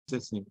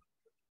testing.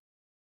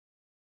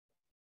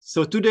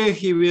 So today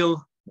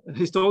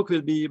his talk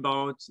will be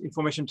about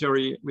information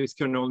theory with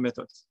kernel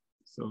methods.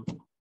 So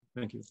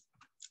thank you.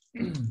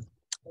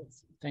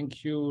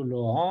 Thank you,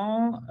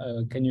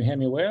 Laurent. Can you hear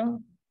me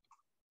well?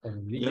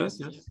 Probably. Yes,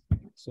 yes.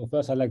 So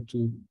first, I'd like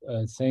to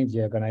thank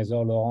the organizer,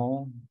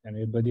 Laurent, and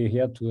everybody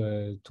here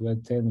to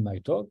attend my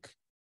talk.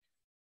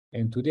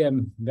 And today,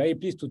 I'm very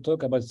pleased to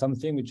talk about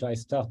something which I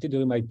started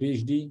during my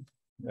PhD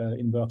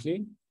in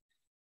Berkeley.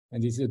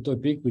 And this is a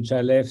topic which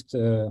I left,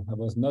 I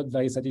was not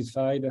very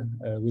satisfied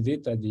with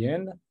it at the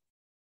end.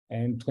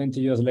 And 20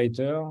 years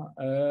later,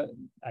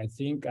 I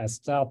think I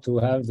start to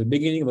have the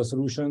beginning of a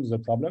solution to the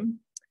problem.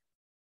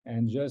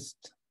 And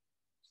just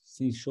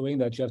showing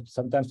that you have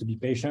sometimes to be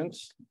patient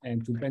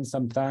and to spend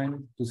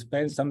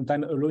some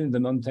time alone in the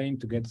mountain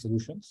to get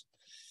solutions.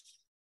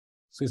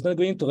 So it's not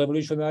going to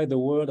revolutionize the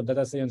world of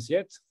data science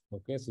yet.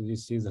 Okay, so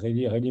this is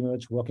really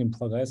much work in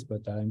progress,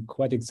 but I'm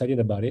quite excited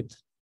about it.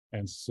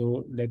 And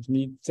so let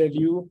me tell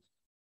you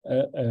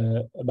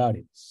about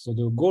it. So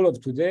the goal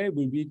of today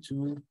will be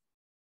to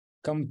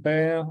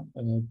compare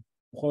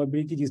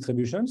probability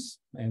distributions.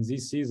 And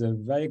this is a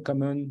very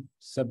common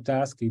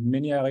subtask in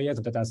many areas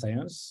of data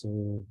science.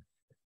 So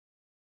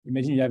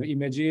imagine you have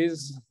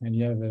images and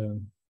you have a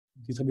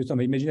distribution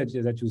of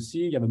images that you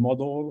see. You have a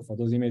model for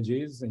those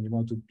images and you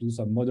want to do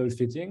some model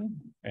fitting.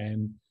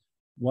 And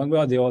one way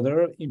or the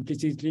other,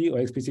 implicitly or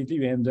explicitly,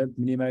 you end up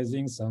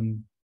minimizing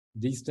some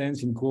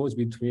distance in quotes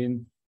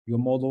between your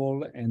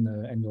model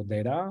and your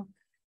data.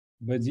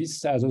 But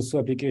this has also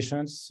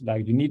applications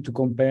like you need to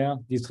compare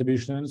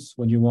distributions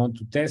when you want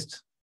to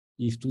test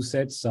if two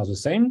sets are the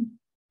same.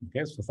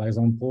 Okay, so for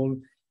example,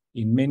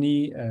 in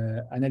many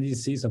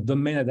analysis of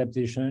domain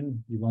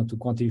adaptation, you want to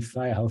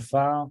quantify how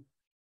far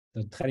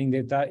the training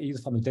data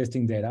is from the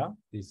testing data.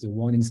 This is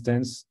one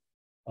instance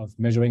of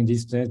measuring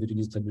distance between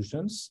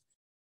distributions.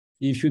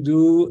 If you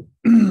do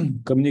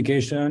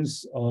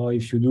communications or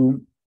if you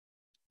do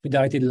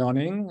redirected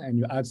learning and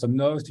you add some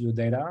noise to your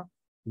data,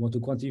 you want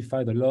to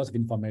quantify the loss of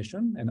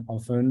information, and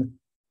often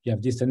you have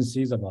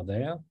distances over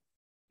there.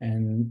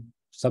 And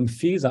some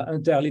fields are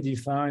entirely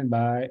defined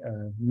by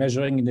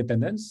measuring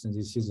independence. And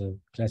this is a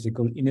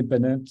classical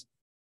independent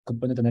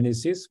component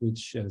analysis,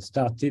 which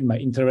started my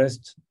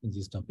interest in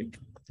this topic.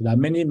 So there are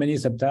many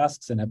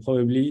subtasks, and I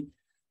probably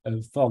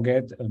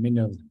forget many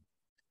of them.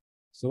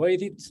 So why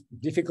is it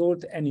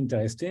difficult and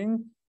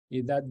interesting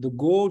is that the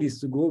goal is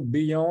to go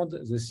beyond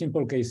the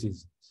simple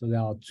cases. So there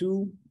are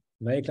two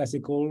very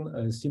classical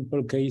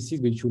simple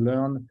cases which you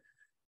learn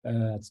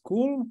at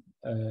school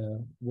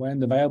when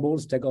the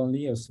variables take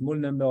only a small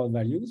number of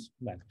values,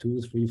 like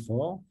 2, 3,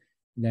 4.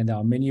 Then there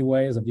are many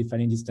ways of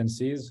defining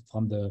distances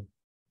from the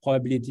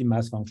probability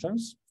mass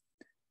functions.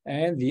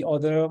 And the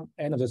other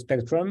end of the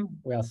spectrum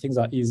where things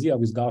are easier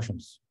with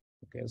Gaussians.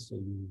 Okay, so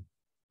you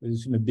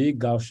assume a big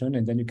Gaussian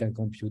and then you can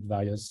compute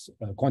various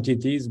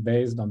quantities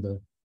based on the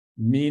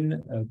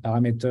mean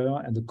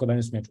parameter and the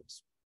covariance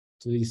matrix.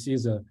 So this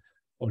is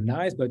all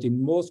nice, but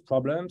in most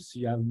problems,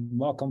 you have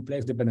more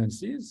complex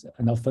dependencies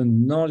and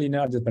often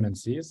non-linear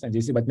dependencies, and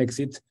this is what makes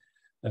it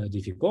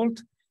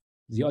difficult.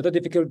 The other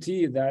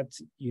difficulty is that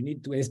you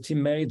need to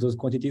estimate those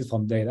quantities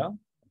from data.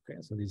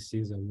 Okay, so this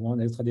is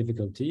one extra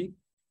difficulty.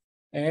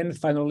 And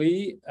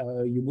finally,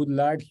 you would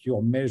like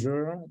your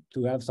measure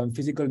to have some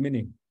physical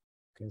meaning.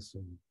 Okay, so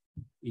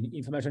in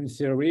information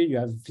theory, you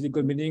have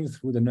physical meaning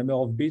through the number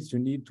of bits you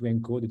need to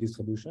encode the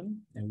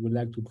distribution, and we would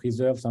like to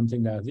preserve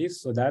something like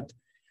this so that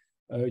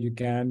you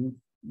can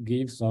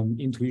give some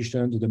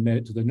intuition to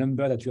the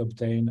number that you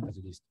obtain as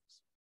a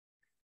distance.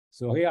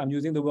 So here I'm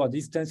using the word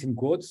distance in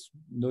quotes,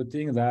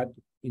 noting that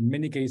in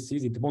many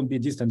cases it won't be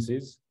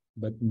distances,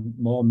 but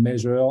more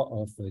measure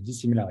of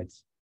dissimilarity.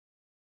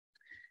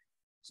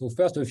 So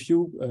first, a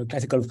few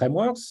classical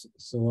frameworks.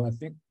 So I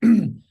think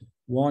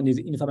one is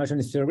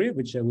information theory,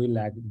 which I will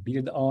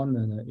build on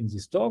in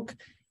this talk.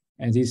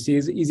 And this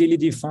is easily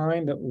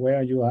defined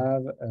where you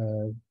have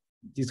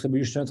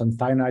distributions on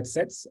finite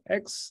sets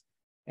X.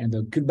 And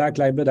the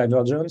Kullback-Leibler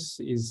divergence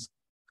is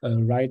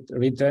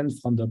written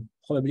from the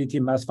probability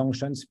mass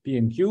functions P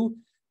and Q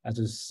as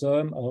a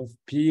sum of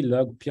P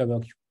log P over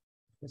Q.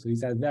 So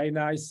it's a very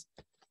nice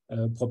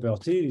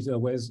property. It's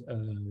always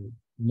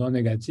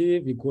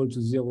non-negative, equal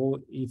to 0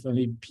 if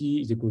only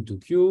P is equal to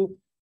Q.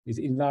 It's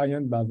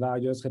invariant by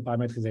various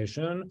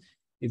reparametrization.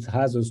 It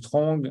has a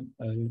strong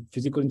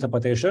physical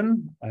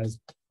interpretation, as,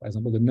 for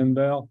example, the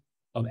number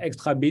of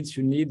extra bits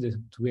you need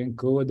to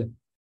encode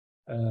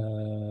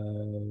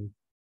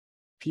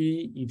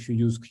P if you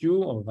use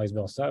Q, or vice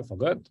versa, I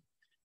forgot.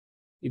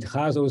 It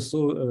has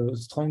also a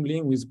strong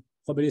link with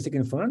probabilistic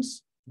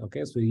inference.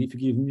 Okay, so if you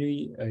give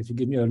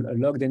me a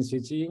log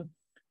density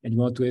and you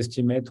want to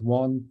estimate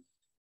one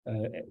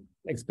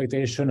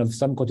expectation of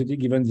some quantity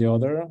given the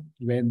other,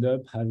 you end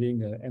up having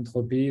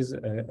entropies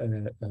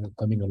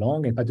coming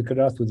along, in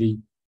particular to the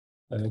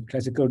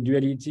classical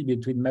duality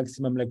between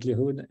maximum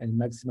likelihood and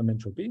maximum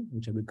entropy,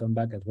 which I will come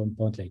back at one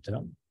point later.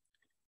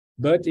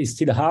 But it's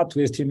still hard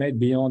to estimate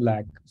beyond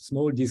like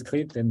small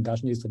discrete and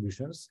Gaussian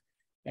distributions.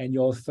 and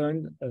you're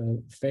often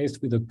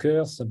faced with the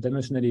curse of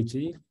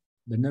dimensionality.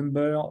 The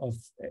number of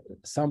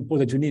samples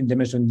that you need in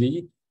dimension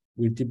D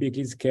will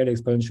typically scale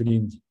exponentially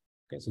in D.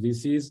 Okay, so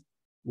this is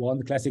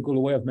one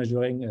classical way of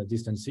measuring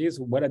distances,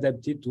 well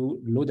adapted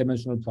to low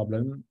dimensional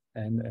problem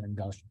and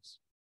Gaussians.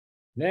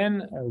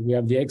 Then we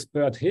have the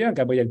expert here,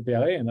 Gabriel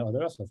Perret and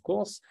others, of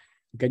course.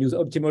 You can use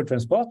optimal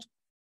transport,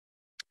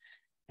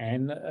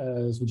 and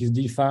which is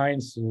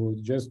defined, so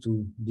just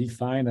to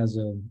define as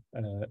a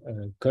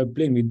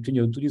coupling between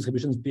your two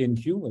distributions P and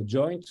Q, a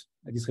joint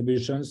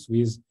distributions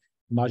with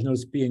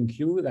marginals P and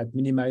Q that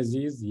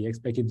minimizes the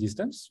expected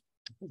distance.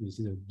 This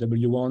is a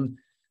W1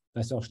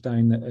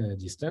 Wasserstein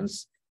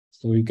distance.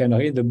 So you can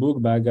read the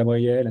book by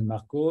Gabriel and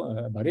Marco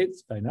about it,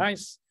 it's very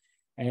nice.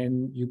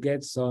 And you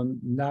get some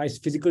nice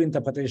physical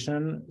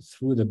interpretation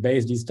through the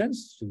base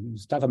distance. So you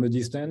start from a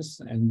distance,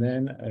 and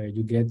then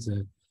you get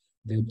the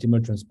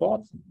optimal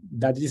transport.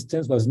 That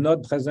distance was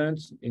not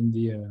present in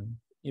the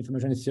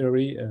information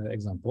theory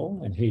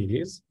example, and here it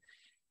is.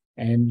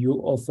 And you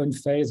often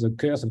face the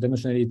curse of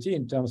dimensionality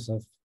in terms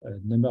of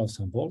number of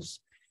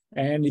samples.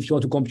 And if you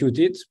want to compute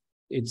it,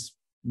 it's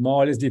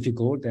more or less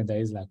difficult, and there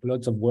is like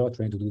lots of work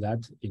trying to do that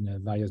in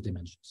various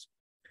dimensions.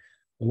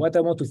 But what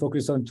I want to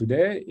focus on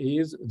today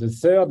is the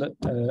third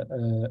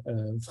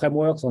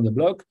frameworks on the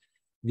block,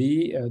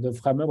 the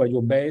framework where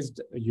you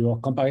based your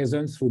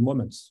comparison through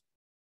moments.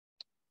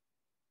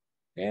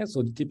 Okay,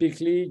 so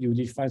typically you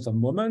define some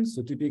moments.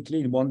 So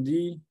typically in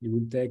 1D, you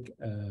will take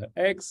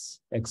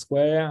x, x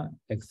squared,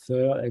 x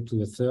third, x to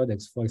the third,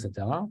 x4,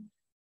 etc.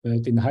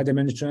 But in high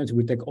dimensions, you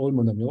will take all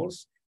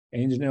monomials.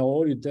 And in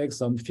general, you take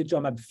some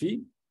feature map phi,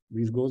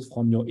 which goes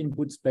from your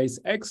input space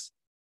x.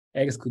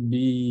 X could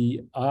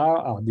be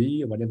R,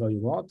 RD, or whatever you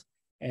want.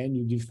 And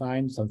you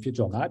define some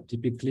feature map,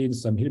 typically in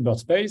some Hilbert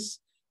space.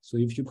 So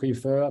if you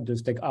prefer,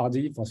 just take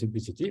RD for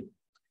simplicity.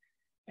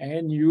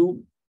 And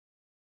you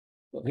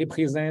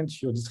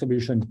represent your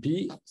distribution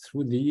P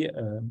through the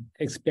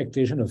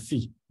expectation of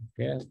phi.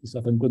 Okay? It's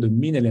often called the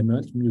mean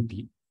element, mu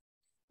P.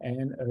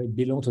 And it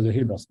belongs to the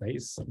Hilbert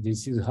space.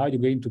 This is how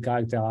you're going to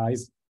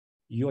characterize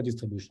your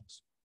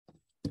distributions.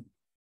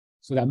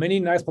 So there are many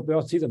nice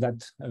properties of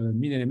that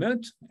mean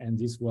element, and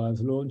this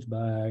was launched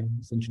by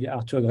essentially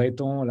Arthur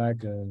Greton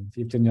like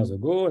 15 years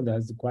ago. And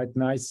there's quite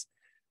nice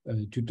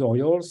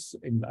tutorials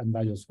in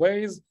various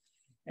ways.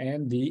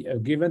 And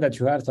given that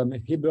you have some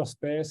Hilbert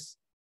space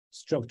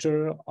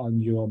structure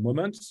on your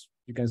moments,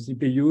 you can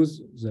simply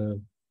use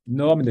the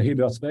norm in the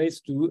Hilbert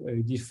space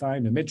to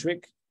define a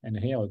metric, and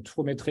here a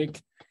true metric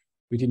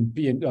between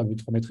P and true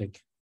metric,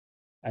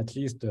 at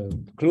least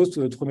close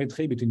to the true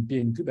metric between P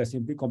and Q by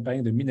simply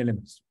comparing the mean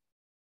elements.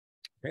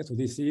 Okay, so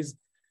this is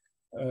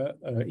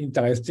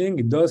interesting.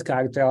 It does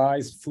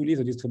characterize fully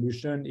the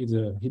distribution if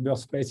the Hilbert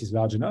space is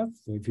large enough.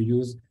 So if you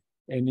use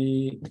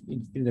any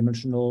infinite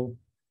dimensional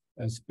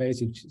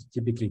space,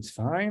 typically it's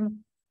fine.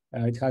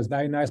 It has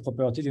very nice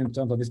properties in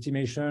terms of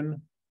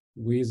estimation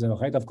with a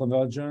rate of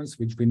convergence,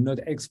 which will not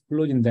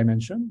explode in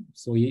dimension.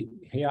 So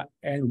here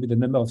n will be the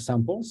number of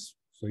samples.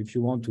 So if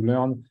you want to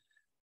learn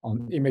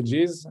on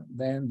images,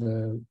 then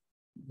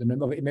the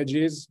number of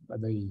images,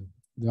 the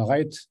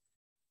rate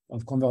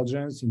of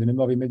convergence in the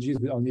number of images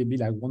will only be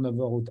like 1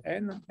 over root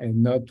n,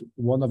 and not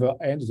 1 over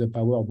n to the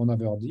power of 1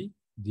 over d,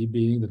 d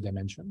being the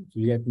dimension. So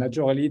you get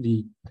naturally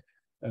the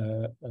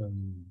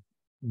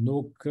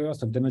no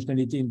curse of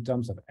dimensionality in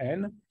terms of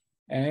n.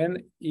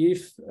 And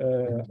if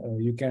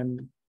you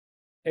can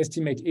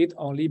estimate it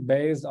only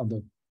based on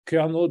the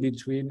kernel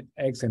between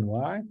x and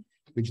y,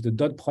 which is the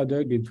dot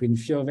product between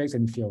phi of x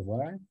and phi of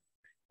y.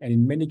 And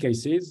in many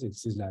cases,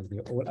 this is like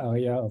the whole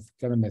area of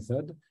kernel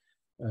method,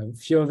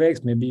 phi of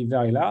x may be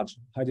very large,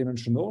 high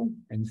dimensional,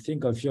 and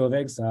think of phi of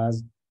x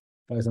as,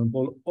 for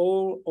example,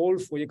 all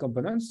Fourier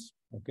components,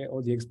 okay,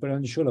 or the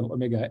exponential of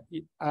omega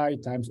I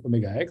times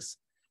omega x.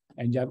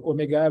 And you have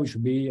omega, which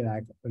would be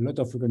like a lot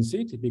of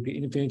frequency, typically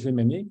infinitely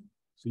many.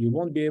 So you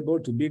won't be able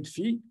to build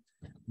phi,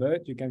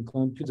 but you can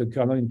compute the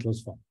kernel in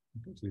closed form.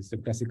 Okay, so it's the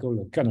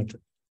classical kernel tree.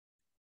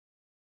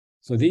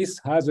 So this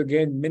has,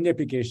 again, many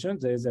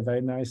applications. There is a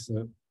very nice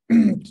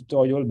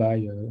tutorial by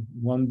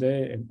One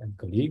Day and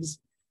colleagues.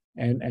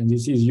 And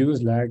this is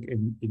used like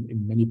in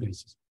many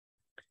places.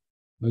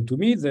 But to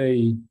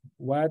me,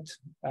 what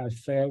I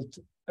felt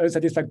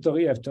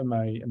unsatisfactory after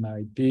my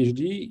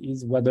PhD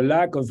is what the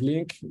lack of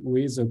link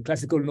with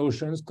classical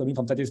notions coming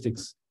from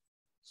statistics.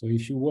 So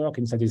if you work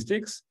in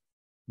statistics,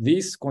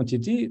 this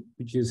quantity,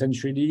 which is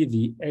essentially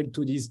the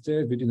L2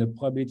 distance between the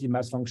probability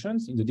mass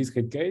functions in the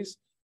discrete case,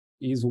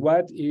 is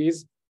what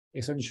is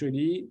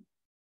essentially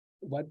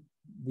what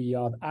we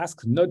are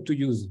asked not to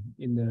use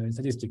in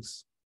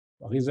statistics.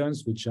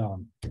 Reasons which are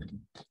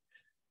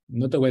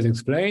not always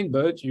explained,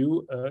 but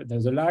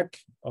there's a lack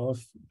of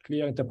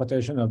clear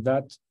interpretation of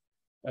that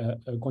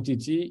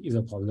quantity is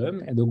a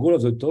problem. And the goal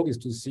of the talk is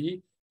to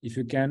see if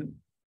you can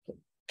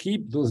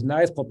keep those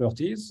nice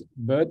properties,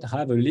 but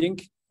have a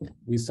link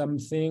with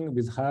something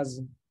which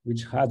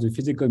has a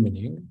physical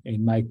meaning.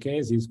 In my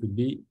case, this could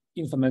be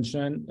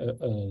information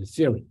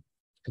theory.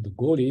 So the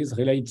goal is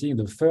relating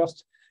the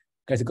first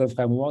classical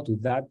framework to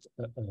that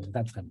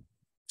framework.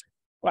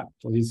 Well,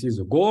 so this is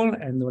the goal,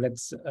 and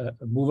let's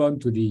move on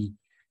to the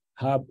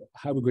how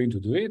we're going to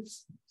do it.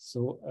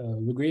 So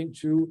we're going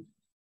to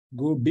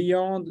go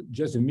beyond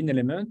just the mean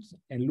element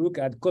and look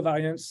at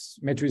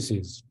covariance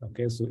matrices.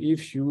 Okay, so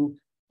if you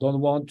don't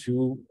want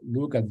to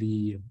look at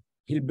the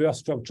Hilbert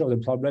structure of the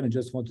problem and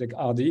just want to take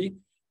RD,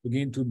 we're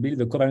going to build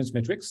the covariance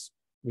matrix,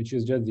 which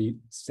is just the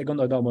second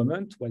order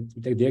moment when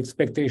we take the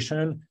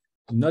expectation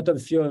not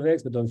of phi of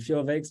x, but of phi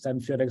of x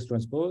times phi of x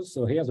transpose.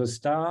 So here the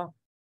star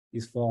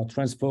is for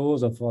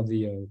transpose or for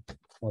the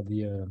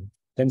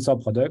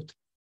tensor product.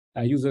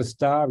 I use a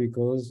star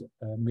because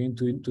I'm going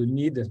to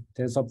need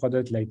tensor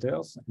product later,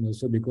 and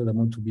also because I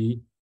want to be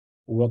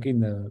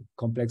working a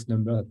complex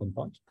number at one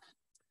point.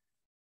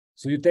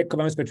 So you take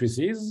covariance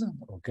matrices,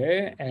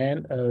 okay,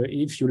 and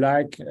if you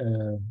like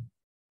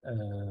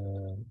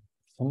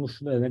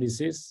functional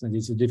analysis, and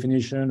this is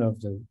definition of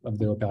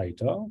the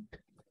operator.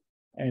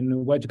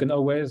 And what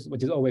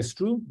is always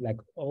true, like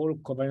all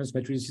covariance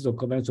matrices or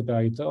covariance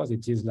operators,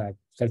 it is like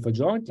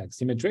self-adjoint, like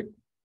symmetric,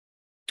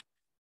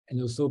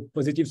 and also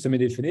positive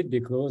semi-definite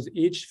because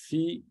each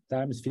phi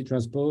times phi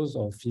transpose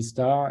or phi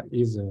star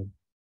is a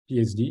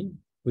PSD,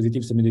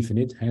 positive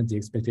semi-definite, hence the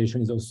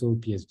expectation is also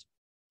PSD.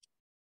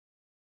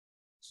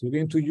 So we're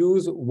going to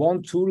use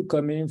one tool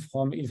coming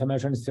from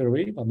information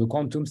theory, on the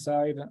quantum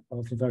side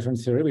of information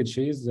theory, which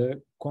is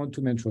the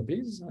quantum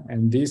entropies.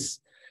 And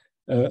this,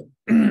 I'm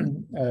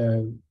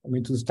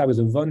going to start with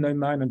the von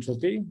Neumann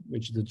entropy,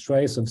 which is the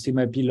trace of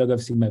sigma p log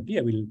of sigma p.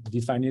 I will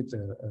define it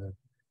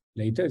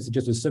later. It's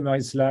just a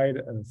summary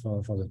slide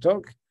for the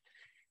talk.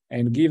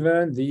 And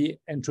given the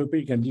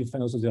entropy, you can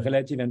define also the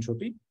relative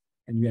entropy.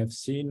 And we have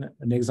seen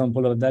an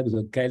example of that with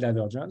the Keil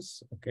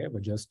divergence. Okay, we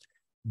just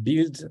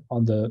build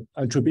on the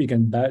entropy. You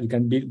can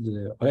build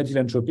the relative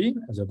entropy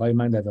as a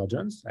Riemann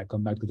divergence. I'll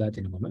come back to that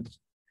in a moment.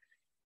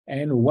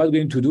 And what we're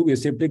going to do, we're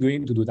simply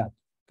going to do that.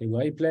 Okay,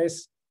 we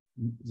replace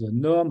the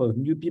norm of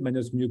mu p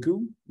minus mu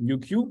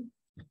q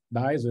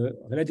by the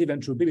relative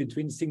entropy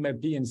between sigma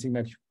p and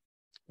sigma q.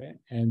 Okay?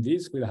 And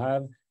this will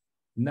have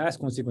nice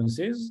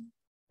consequences.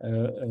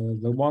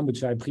 The one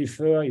which I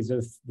prefer is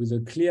with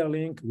a clear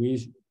link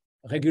with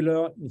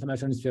regular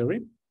information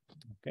theory.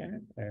 Okay,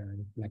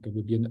 like it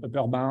would be an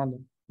upper bound,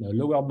 a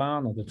lower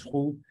bound of the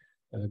true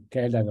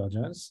Keil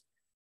divergence.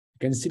 You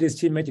can still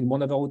estimate in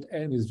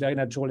 1/n with very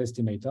natural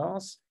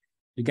estimators.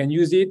 You can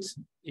use it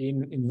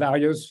in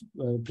various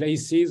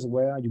places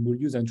where you will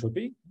use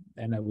entropy,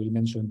 and I will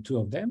mention two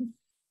of them,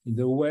 in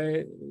the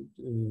way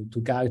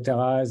to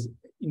characterize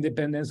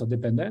independence or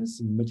dependence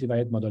in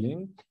multivariate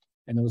modeling,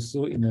 and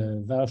also in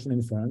a variational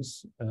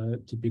inference.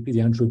 Typically,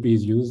 the entropy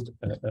is used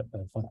for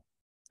that.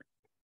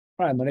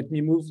 All right, now let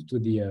me move to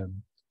the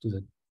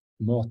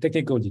more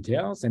technical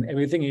details, and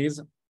everything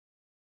is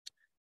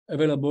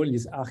available in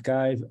this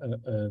archive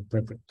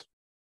preprint.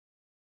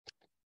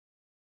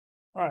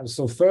 All right,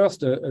 so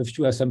first, a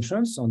few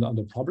assumptions on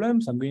the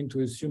problems. I'm going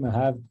to assume I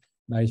have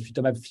my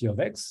phi map phi of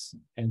x,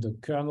 and the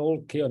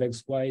kernel k of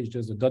xy is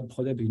just the dot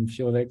product between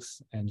phi of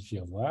x and phi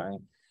of y.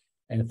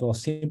 And for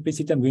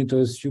simplicity, I'm going to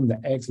assume that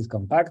x is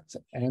compact,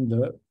 and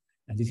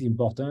this is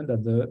important,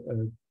 that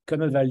the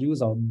kernel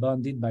values are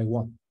bounded by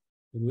 1.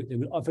 They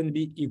will often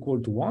be equal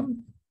to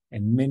 1,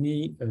 and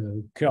many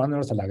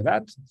kernels are like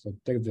that. So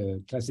take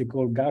the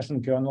classical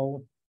Gaussian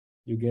kernel,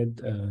 you get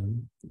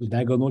the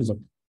diagonal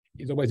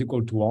is always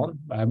equal to 1.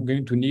 I'm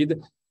going to need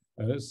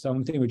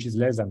something which is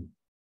less than.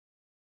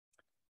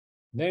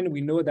 Then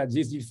we know that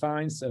this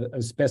defines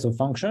a space of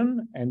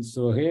function. And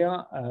so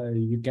here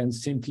you can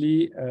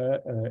simply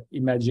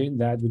imagine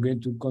that we're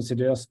going to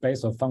consider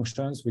space of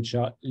functions which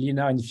are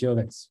linear in phi of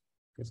x.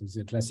 Okay, so it's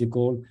a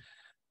classical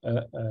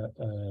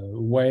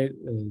way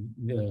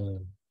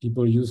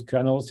people use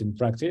kernels in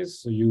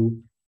practice. So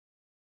you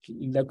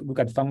look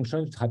at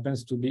functions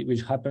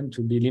which happen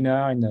to be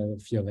linear in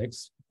phi of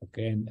x.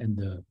 Okay, and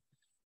the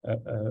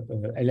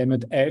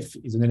element f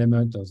is an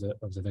element of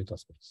the vector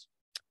space.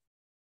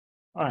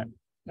 All right,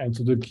 and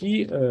so the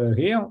key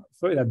here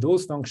for that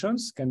those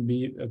functions can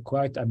be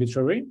quite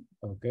arbitrary.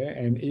 Okay,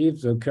 and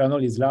if the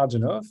kernel is large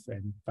enough,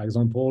 and for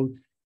example,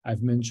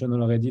 I've mentioned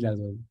already that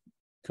the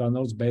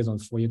kernels based on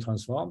Fourier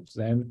transforms,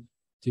 then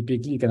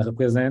typically you can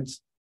represent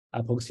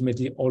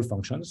approximately all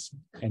functions.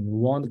 And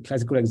one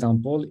classical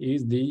example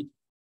is the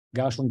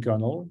Gaussian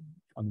kernel,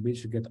 on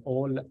which you get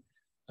all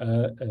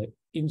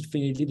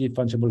infinitely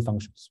differentiable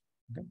functions.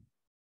 Okay?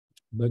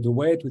 But the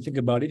way to think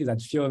about it is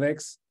that phi of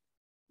x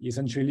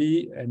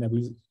essentially, and I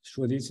will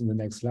show this in the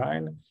next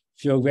line,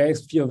 phi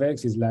of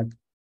x is like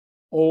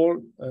all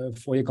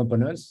Fourier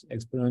components,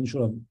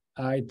 exponential of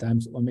I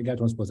times omega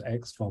transpose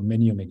x for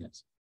many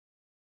omegas.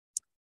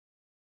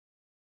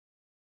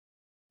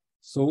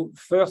 So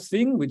first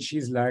thing, which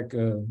is like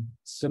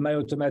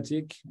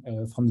semi-automatic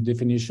from the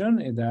definition,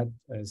 is that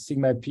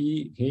sigma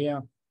p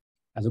here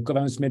as a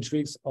covariance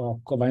matrix or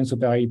covariance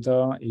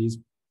operator is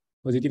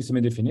positive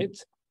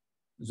semi-definite.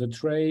 The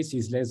trace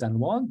is less than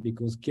 1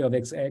 because k of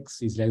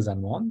xx is less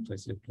than 1. So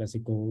it's a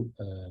classical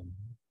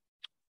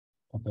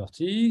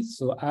property.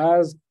 So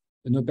as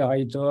an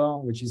operator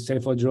which is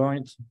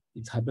self-adjoint.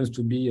 It happens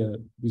to be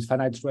with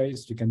finite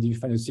trace. You can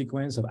define a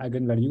sequence of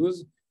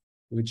eigenvalues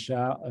which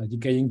are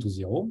decaying to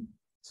 0.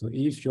 So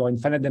if you're in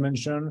finite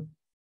dimension,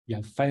 you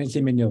have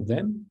finitely many of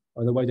them.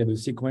 Otherwise, you have a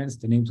sequence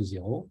tending to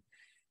 0.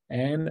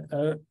 And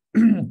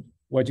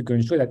what you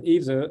can show that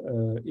if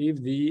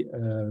the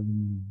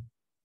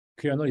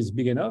kernel is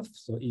big enough,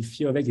 so if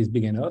phi of x is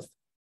big enough,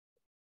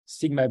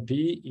 sigma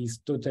p is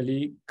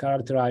totally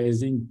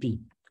characterizing p.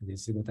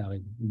 This is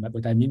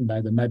what I mean by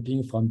the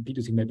mapping from p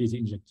to sigma p is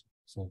injected.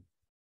 So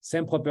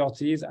same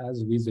properties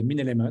as with the mean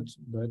element,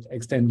 but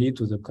extended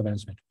to the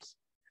covariance matrix.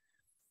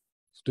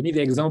 So to me,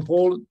 the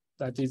example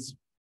that is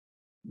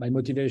my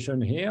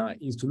motivation here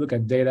is to look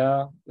at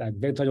data like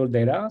vectorial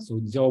data, so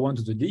 0, 1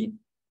 to the d.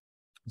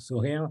 So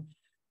here,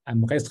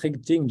 I'm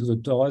restricting to the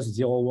torus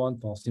 0, 1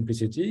 for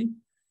simplicity.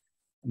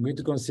 I'm going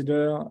to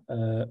consider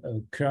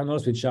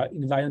kernels which are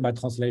invariant by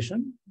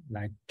translation,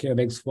 like k of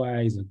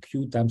xy is a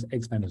q times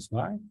x minus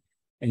y.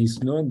 And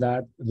it's known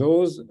that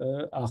those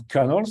are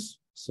kernels,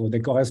 so they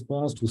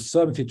correspond to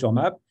some feature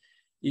map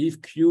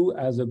if q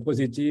has a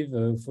positive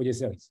Fourier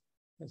series.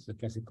 That's the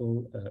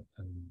classical,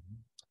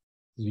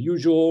 the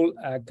usual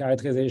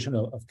characterization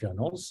of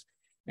kernels.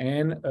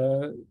 And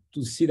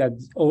to see that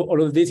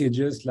all of this is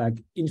just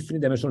like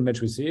infinite dimensional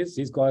matrices.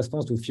 This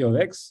corresponds to phi of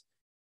x,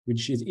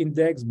 which is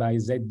indexed by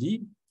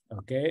ZD,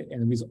 okay,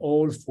 and with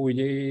all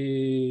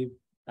Fourier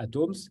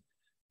atoms,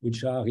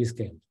 which are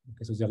rescaled.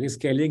 Okay, so the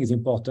rescaling is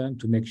important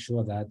to make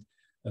sure that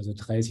the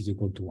trace is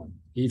equal to 1.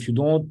 If you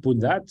don't put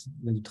that,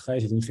 then the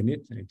trace is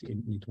infinite and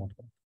it won't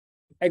work.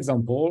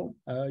 Example,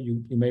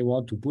 you may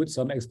want to put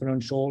some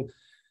exponential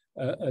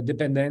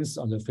dependence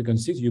on the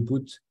frequencies. You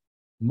put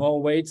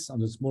more weights on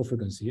the small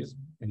frequencies,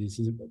 and this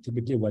is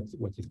typically what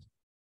it is.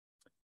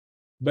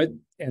 But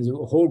and the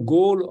whole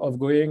goal of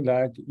going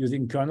like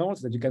using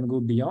kernels that you can go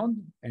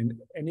beyond, and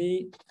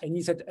any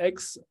set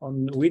X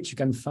on which you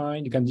can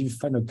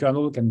define a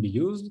kernel can be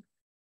used,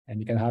 and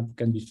you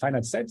can be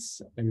finite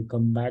sets. And we'll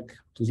come back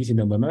to this in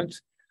a moment,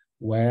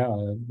 where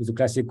with the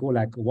classical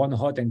like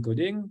one-hot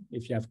encoding,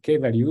 if you have k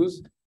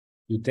values,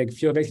 you take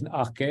phi of x in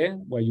Rk,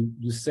 where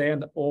you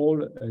send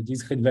all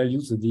discrete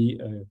values to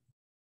the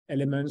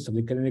elements of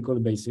the canonical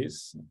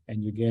basis,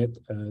 and you get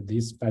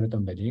this finite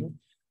embedding.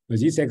 But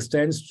this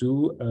extends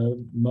to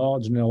more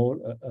general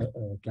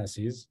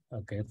classes.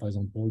 Okay, for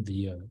example,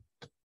 the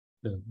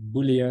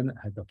Boolean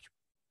hypercube.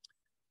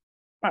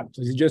 Right,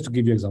 so this is just to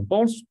give you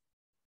examples.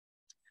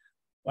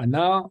 And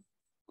now,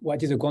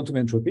 what is a quantum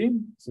entropy?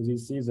 So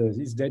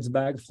this dates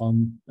back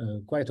from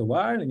quite a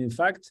while, and in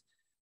fact,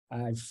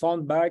 I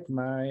found back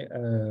my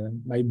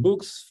my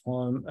books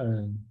from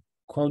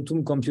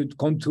quantum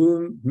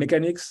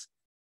mechanics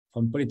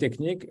from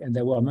Polytechnic, and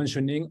they were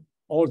mentioning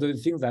all the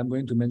things that I'm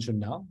going to mention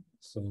now.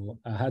 So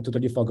I had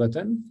totally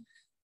forgotten,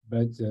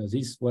 but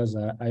this was,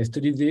 I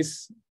studied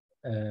this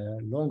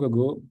long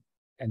ago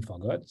and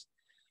forgot.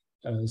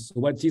 So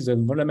what is a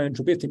volume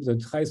entropy? It's the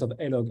trace of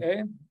A log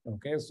A.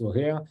 Okay, so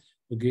here,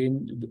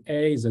 again,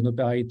 A is an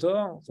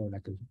operator, so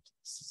like a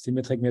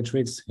symmetric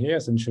matrix here,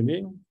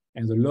 essentially.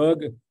 And the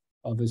log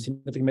of the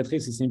symmetric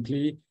matrix is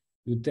simply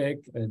you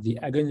take the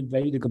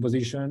eigenvalue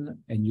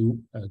decomposition and you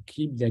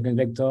keep the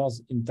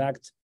eigenvectors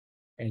intact,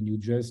 and you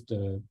just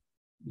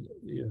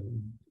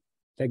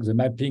take the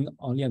mapping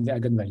only on the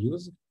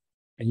eigenvalues.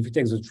 And if you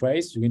take the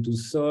trace, you're going to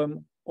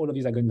sum all of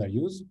these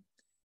eigenvalues.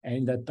 And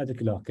in that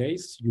particular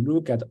case, you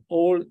look at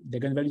all the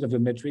eigenvalues of the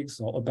matrix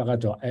or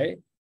operator A,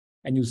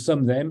 and you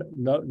sum them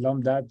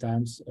lambda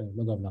times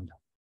log of lambda.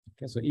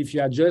 Okay, so if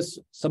you adjust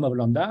sum of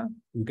lambda,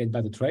 you get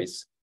back the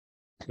trace,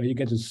 but you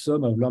get the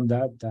sum of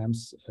lambda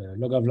times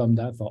log of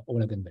lambda for all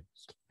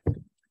eigenvalues.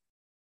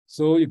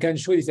 So you can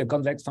show this a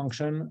convex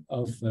function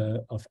of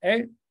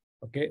A.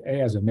 Okay, A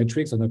as a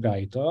matrix, an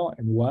operator,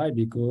 and why?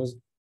 Because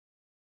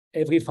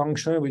every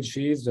function which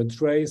is the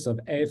trace of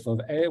f of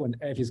A when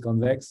f is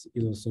convex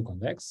is also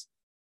convex.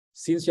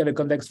 Since you have a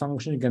convex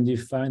function, you can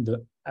define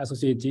the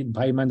associated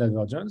Breimann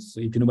divergence.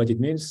 So if you know what it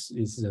means,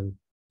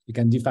 you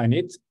can define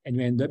it, and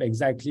you end up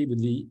exactly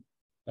with the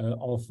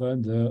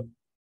often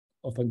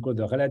called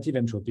the relative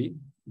entropy,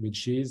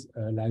 which is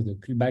like the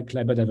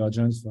Kullback-Kleber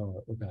divergence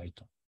for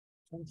operator.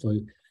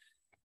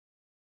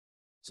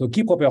 So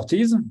key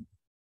properties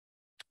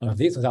of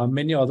this, there are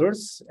many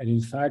others, and in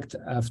fact,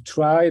 I've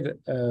tried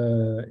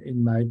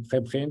in my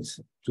preprint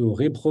to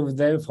reprove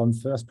them from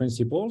first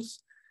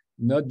principles,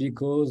 not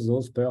because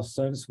those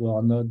persons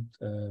were not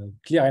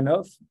clear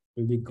enough,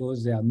 but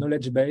because their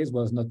knowledge base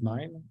was not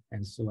mine.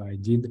 And so I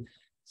did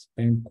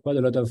spend quite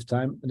a lot of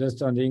time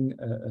understanding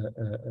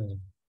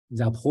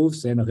their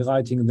proofs and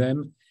rewriting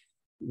them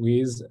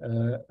with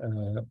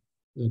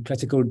the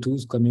classical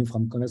tools coming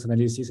from convex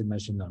analysis and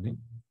machine learning.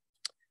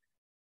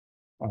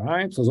 All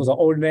right, so those are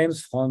all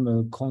names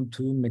from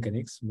quantum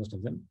mechanics, most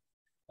of them.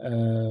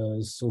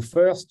 So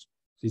first,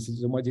 this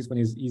one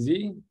is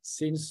easy.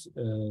 Since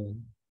the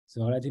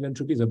relative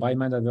entropy is a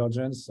Breimann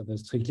divergence of a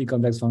strictly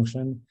convex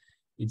function,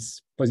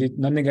 it's positive,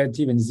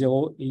 non-negative, and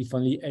 0 if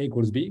only A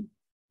equals B.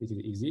 It is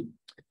easy.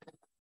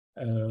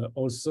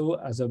 Also,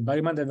 as a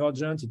Bariman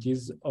divergent, it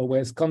is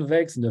always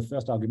convex in the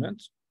first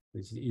argument,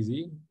 which is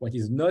easy. What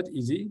is not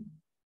easy,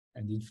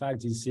 and in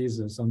fact, this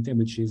is something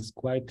which is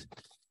quite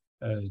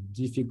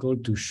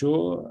difficult to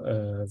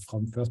show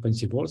from first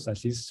principles,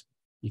 at least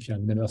if you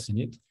have never seen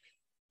it,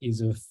 is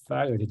the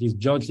fact that it is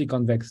jointly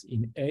convex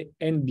in A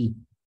and B.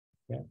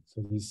 Yeah?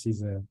 So this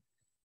is a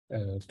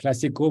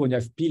classical when you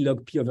have P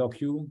log P over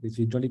Q, this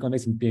is jointly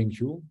convex in P and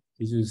Q.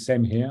 This is the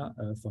same here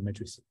for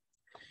matrices.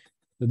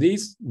 So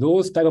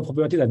those type of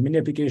properties have many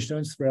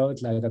applications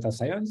throughout like data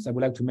science. I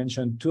would like to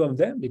mention two of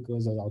them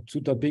because there are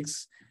two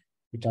topics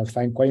which I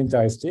find quite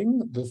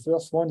interesting. The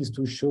first one is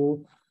to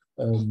show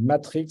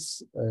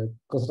matrix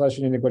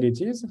concentration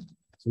inequalities.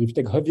 So if you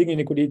take Höving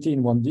inequality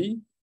in 1D,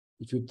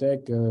 if you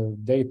take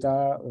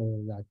data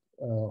like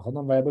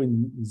random variable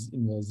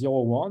in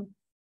 0, 1,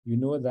 you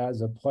know that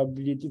the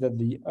probability that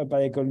the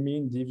empirical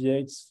mean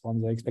deviates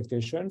from the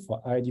expectation for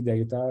ID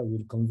data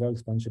will converge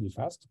exponentially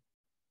fast.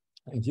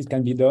 And this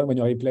can be done when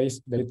you replace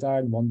data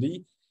in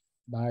 1D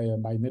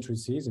by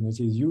matrices, and it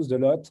is used a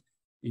lot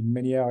in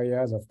many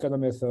areas of kernel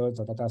methods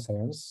of data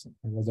science.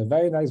 And there's a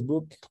very nice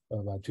book,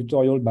 a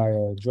tutorial by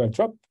Joel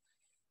Trop.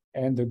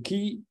 And the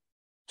key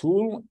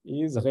tool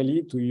is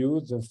really to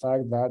use the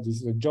fact that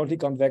this is a jointly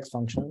convex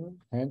function,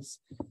 hence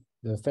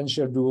the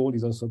Fenchel dual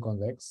is also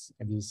convex,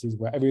 and this is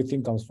where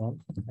everything comes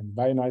from. And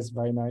very nice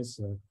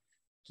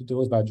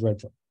tutorials by Joel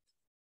Trop.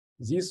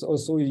 This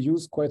also is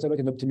used quite a lot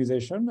in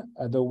optimization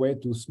as a way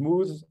to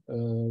smooth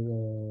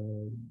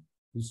the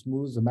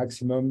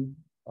maximum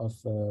of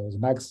the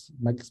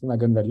maximum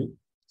eigenvalue.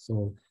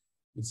 So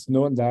it's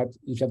known that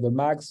if you have the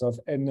max of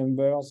n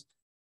numbers,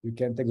 you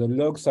can take the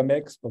log sum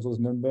x of those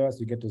numbers,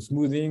 you get a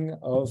smoothing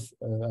of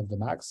the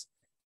max.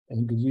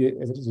 And you could do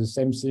exactly the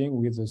same thing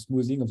with the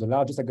smoothing of the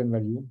largest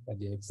eigenvalue at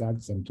the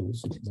exact same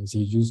tools. So it's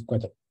used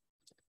quite a lot.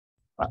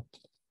 Right.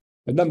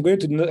 But I'm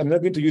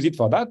not going to use it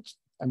for that.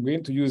 I'm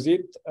going to use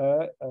it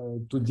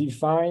to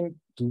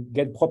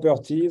get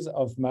properties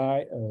of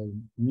my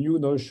new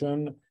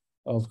notion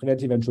of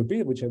relative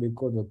entropy, which I will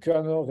call the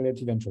kernel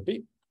relative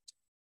entropy,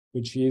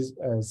 which is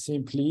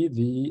simply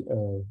the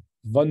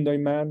von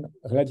Neumann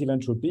relative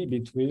entropy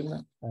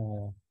between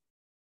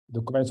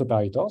the covariance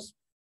operators.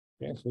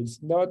 Okay, so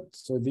it's not,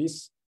 so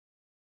this,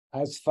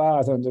 as far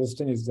as I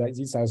understand, is that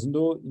this has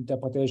no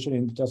interpretation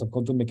in terms of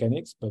quantum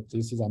mechanics, but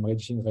this is, I'm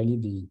reaching really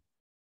the,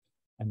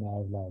 and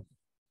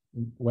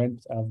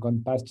I've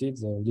gone past it,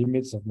 the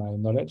limits of my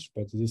knowledge,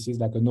 but this is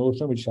like a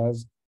notion which have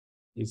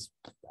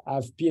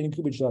P and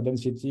Q, which are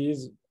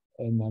densities,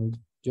 and I'm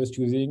just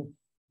using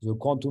the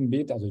quantum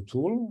bit as a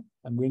tool.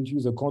 I'm going to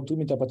use the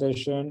quantum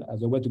interpretation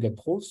as a way to get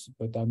proofs,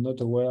 but I'm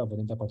not aware of an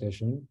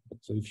interpretation.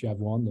 So if you have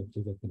one,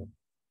 please let me know.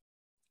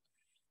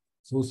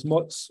 So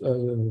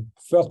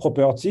first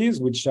properties,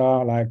 which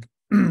are like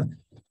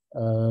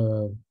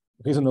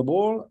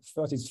reasonable.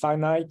 First, it's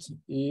finite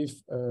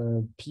if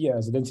P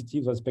has a density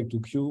with respect to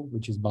Q,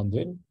 which is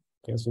bounded.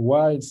 Okay, so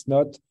why it's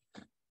not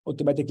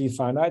automatically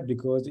finite?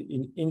 Because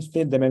in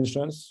infinite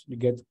dimensions, you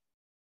get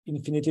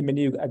infinitely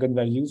many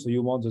eigenvalues. So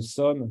you want the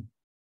sum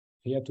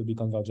here to be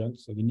convergent.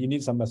 So you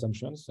need some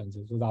assumptions, and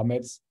those are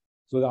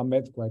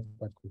met quite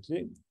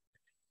quickly.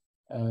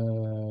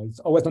 It's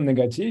always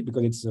non-negative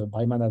because it's a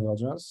Bariman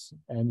divergence,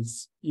 and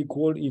it's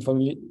equal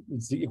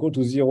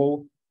to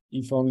 0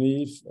 if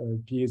only if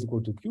P is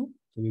equal to Q.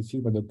 So you see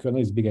when the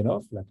kernel is big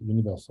enough, like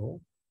universal.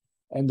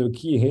 And the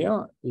key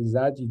here is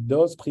that it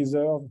does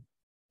preserve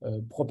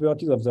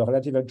properties of the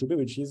relative entropy,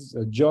 which is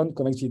joint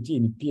convexity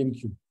in P and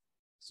Q.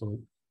 So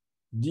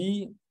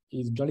D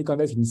is jointly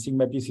convex in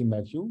sigma P,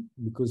 sigma Q,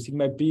 because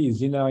sigma P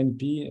is linear in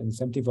P, and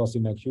same thing for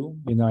sigma Q,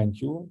 linear in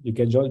Q. You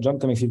get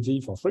joint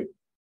convexity for free.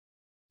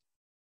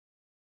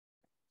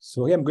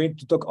 So here I'm going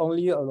to talk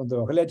only on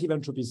the relative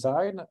entropy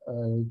side.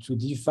 To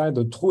define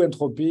the true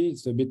entropy,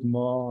 it's a bit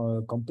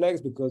more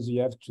complex because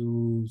you have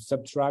to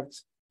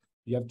subtract.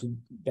 You have to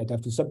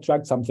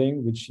subtract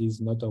something, which is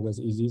not always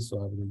easy. So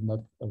I will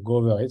not go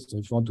over it. So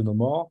if you want to know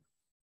more,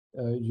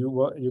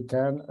 you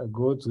can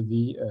go to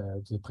the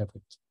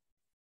preprint.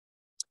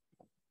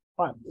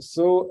 Right.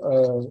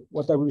 So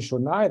what I will show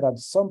now is that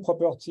some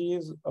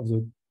properties of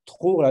the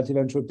true relative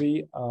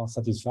entropy are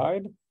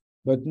satisfied,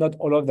 but not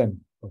all of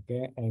them.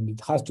 Okay, and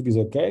it has to be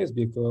the case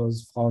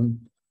because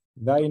from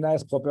very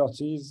nice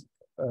properties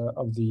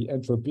of the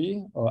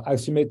entropy or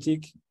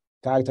axiomatic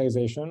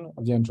characterization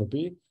of the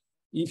entropy,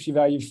 if you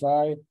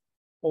verify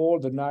all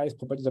the nice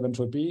properties of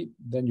entropy,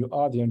 then you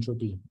are the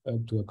entropy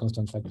up to a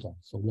constant factor.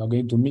 So we are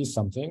going to miss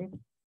something,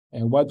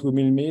 and what we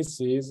will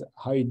miss is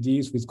how it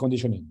deals with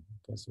conditioning.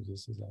 Okay, so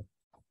this is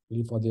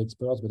really for the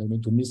experts, but I'm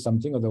going to miss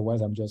something.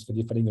 Otherwise, I'm just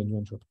defining a new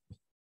entropy,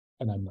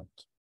 and I'm not.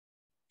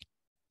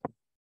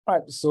 All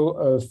right,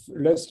 so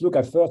let's look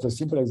at first a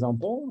simple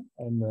example.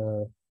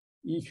 And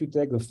if you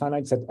take the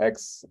finite set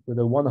X with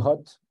a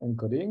one-hot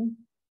encoding,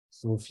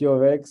 so phi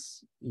of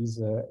X is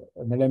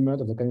an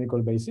element of the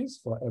canonical basis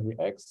for every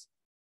X.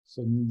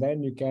 So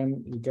then you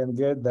can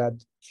get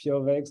that phi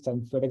of X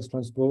times phi of X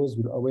transpose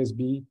will always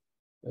be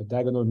a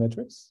diagonal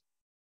matrix.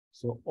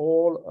 So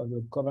all of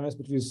the covariance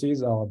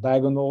matrices are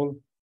diagonal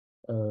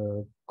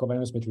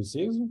covariance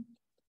matrices.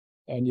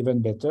 And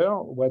even better,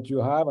 what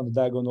you have on the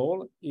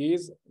diagonal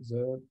is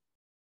the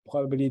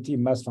probability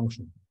mass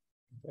function.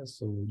 Okay?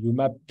 So you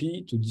map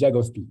P to diag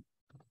of P.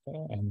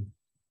 Okay? And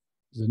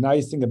the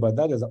nice thing about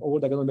that is that all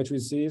diagonal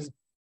matrices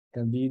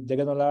can be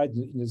diagonalized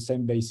in the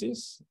same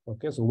basis.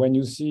 Okay, so when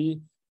you see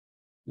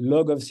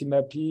log of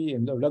sigma P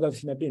and log of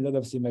sigma P and log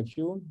of sigma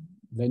Q,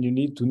 then you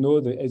need to know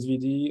the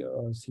SVD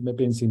of sigma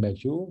P and sigma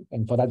Q.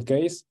 And for that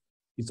case,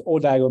 it's all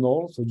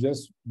diagonal. So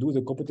just do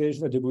the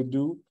computation that you would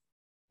do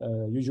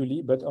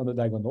usually, but on the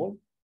diagonal.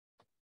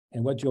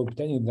 And what you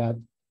obtain is that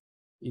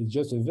is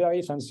just a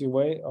very fancy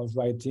way of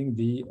writing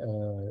the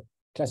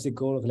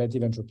classical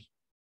relative entropy.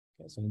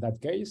 Okay, so in that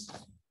case,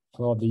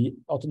 for the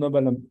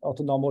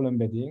orthonormal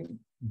embedding,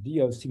 D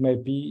of sigma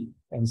P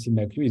and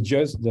sigma Q is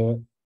just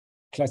the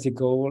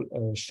classical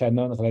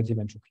Shannon relative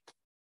entropy.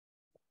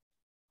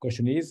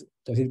 Question is,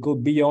 does it go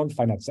beyond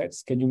finite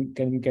sets? Can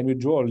we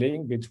draw a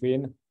link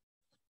between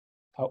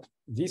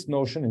this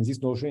notion and this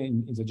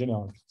notion in the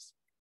general case?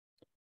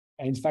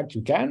 And in fact,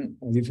 you can,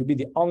 and it will be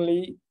the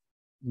only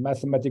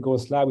mathematical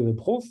slide with a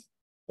proof,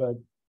 but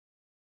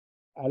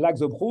I like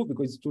the proof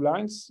because it's 2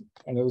 lines,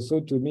 and also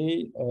to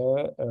me,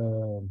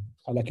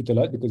 I like it a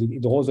lot because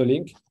it draws a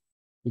link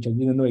which I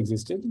didn't know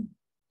existed,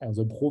 and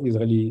the proof is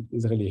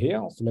really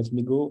here. So let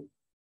me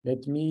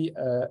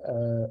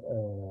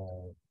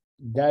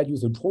guide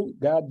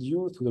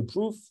you through the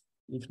proof.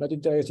 If not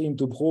interested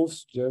into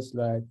proofs, just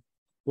like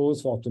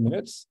pause for 2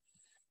 minutes.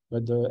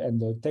 But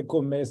the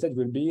take-home message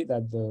will be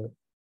that the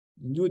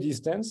new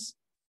distance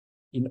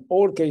in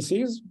all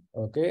cases,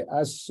 okay,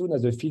 as soon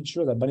as the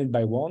features are bounded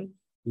by 1,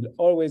 will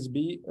always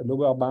be a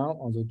lower bound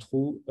on the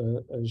true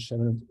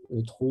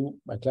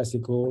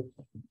classical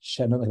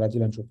Shannon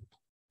relative entropy.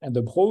 And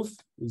the proof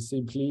is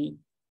simply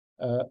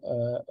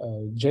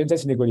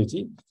Jensen's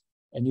inequality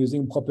and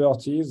using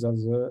properties of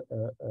the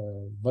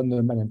von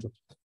Neumann entropy.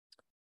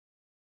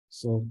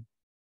 So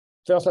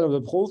first line of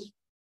the proof,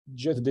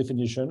 just a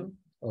definition.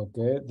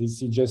 Okay,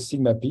 this is just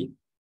sigma P.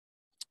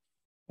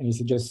 And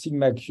this is just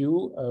sigma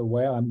Q,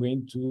 where I'm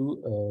going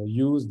to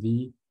use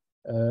the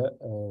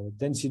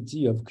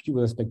density of Q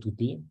with respect to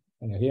P.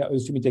 And here,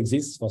 assume it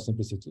exists for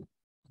simplicity.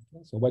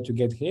 Okay, so what you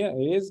get here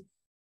is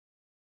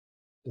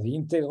the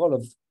integral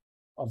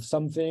of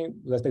something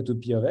with respect to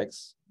P of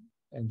X,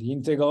 and the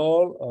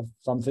integral of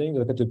something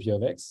with respect to P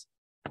of X.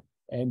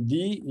 And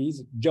D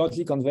is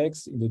jointly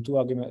convex in the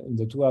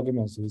two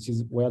arguments. So this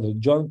is where the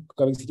joint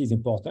convexity is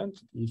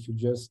important. If you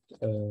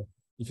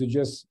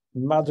just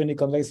marginally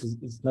convex,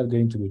 it's not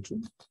going to be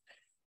true.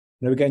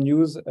 Now we can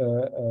use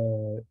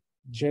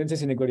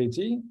Jensen's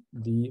inequality.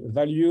 The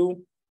value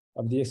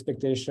of the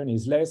expectation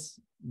is less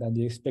than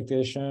the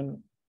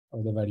expectation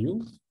of the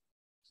value.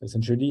 So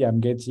essentially,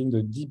 I'm getting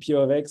the dP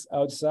of X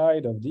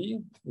outside of D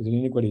with an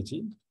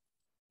inequality.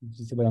 This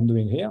is what I'm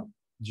doing here,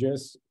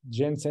 just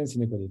Jensen's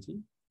inequality.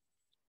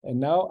 And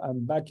now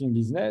I'm back in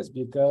business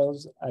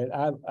because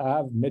I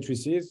have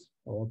matrices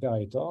or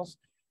operators,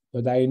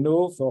 but I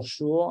know for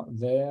sure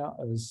their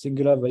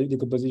singular value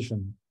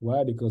decomposition.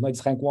 Why? Because now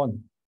it's rank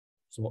 1.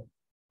 So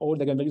all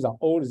the eigenvalues are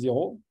all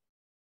 0.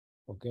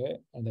 Okay,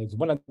 and there's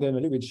one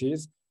eigenvalue which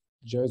is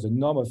just the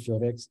norm of phi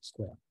of X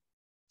squared.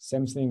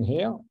 Same thing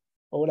here.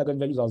 All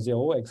eigenvalues are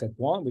 0 except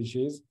 1, which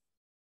is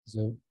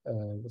the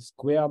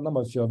square norm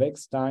of phi of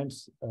X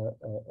times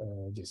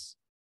this.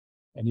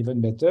 And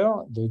even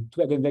better, the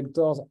 2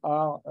 eigenvectors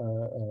are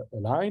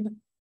aligned.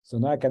 So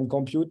now I can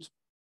compute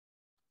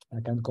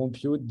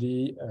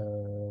the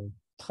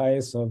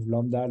trace of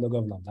lambda log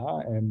of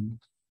lambda. And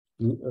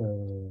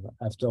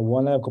after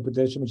one line of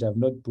computation, which I have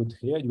not put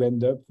here, you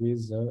end up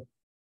with a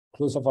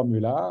closure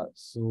formula.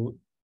 So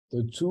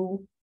the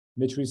 2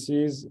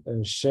 matrices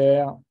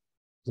share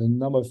the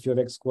norm of phi of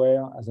X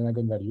squared as an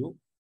eigenvalue.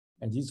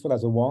 And this one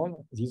has a 1,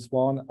 this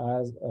one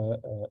has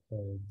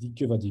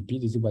dq over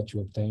dp. This is what you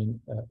obtain.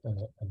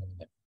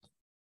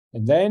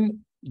 And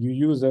then you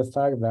use the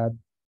fact that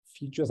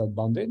features are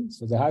bounded.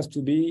 So there has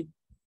to be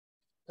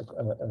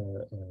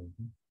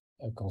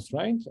a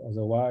constraint,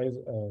 otherwise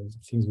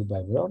things would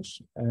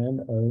diverge.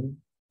 And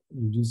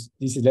you use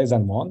this is less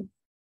than 1.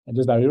 And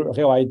just by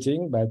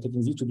rewriting, by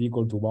taking this to be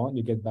equal to 1,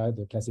 you get back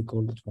the classical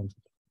entropy.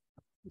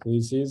 So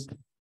this is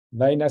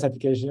very nice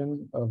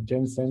application of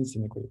Jensen's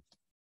inequality.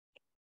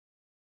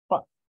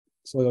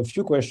 So a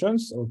few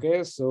questions,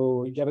 okay?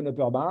 So you have an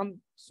upper bound,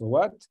 so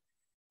what?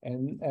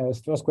 And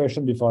first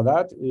question before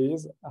that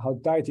is, how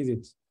tight is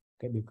it?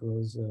 Okay,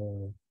 because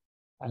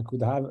I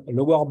could have a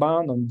lower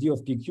bound on D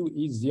of PQ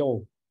is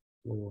 0.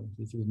 So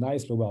this is a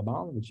nice lower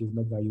bound, which is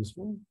not very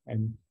useful.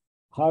 And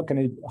how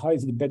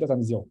is it better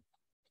than 0?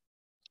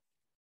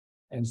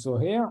 And so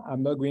here,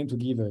 I'm not going to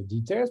give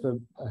details, but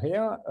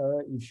here,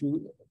 if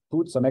you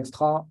put some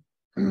extra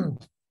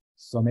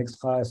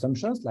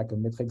assumptions, like a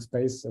metric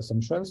space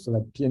assumptions, so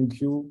that P and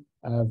Q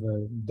have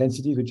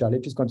densities which are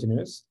Lipschitz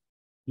continuous,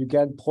 you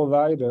can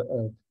provide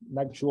an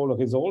actual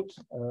result,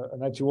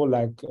 an actual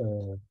like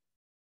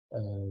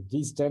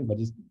distance, but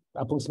this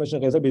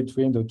approximation result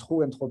between the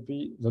true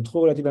entropy, the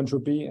true relative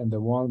entropy, and the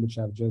one which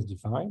I've just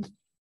defined,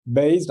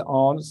 based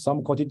on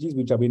some quantities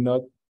which I will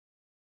not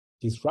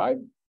describe.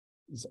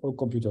 It's all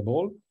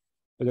computable,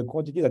 but the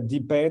quantities that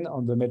depend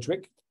on the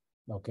metric,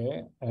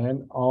 okay,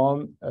 and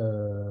on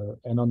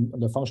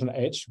the function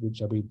h,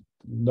 which I will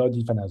not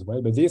define as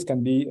well. But this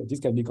can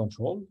be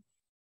controlled.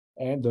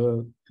 And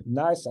the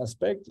nice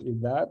aspect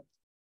is that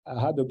I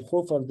had a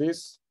proof of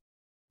this,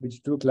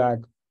 which took like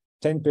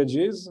 10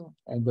 pages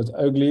and was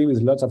ugly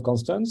with lots of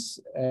constants.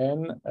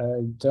 And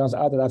it turns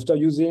out that after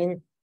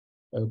using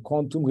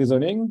quantum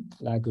reasoning,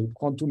 like a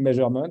quantum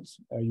measurement,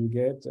 you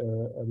get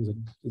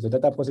with a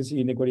data processing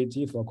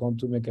inequality for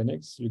quantum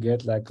mechanics, you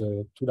get like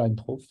a 2-line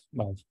proof,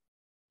 well,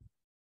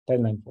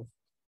 10-line proof.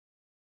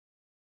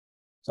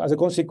 So as a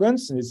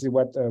consequence, and this is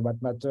what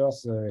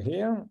matters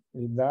here,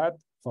 is that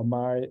for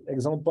my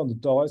example on the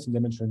torus in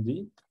dimension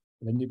D,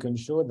 then you can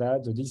show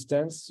that the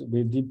distance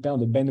will depend on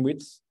the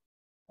bandwidth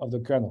of the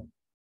kernel.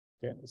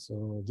 Okay,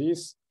 so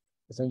this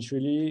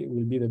essentially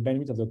will be the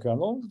bandwidth of the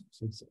kernel.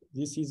 So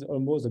this is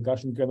almost the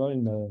Gaussian kernel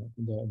in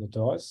the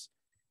torus,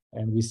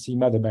 and we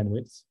sigma the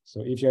bandwidth.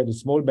 So if you have a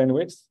small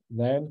bandwidth,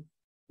 then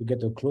you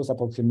get a close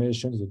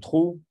approximation to the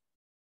true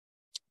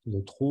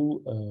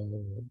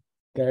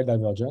kernel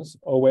divergence,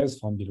 always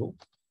from below.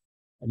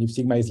 And if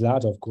sigma is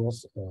large, of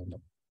course,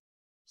 no.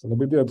 So there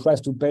will be a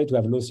price to pay to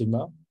have low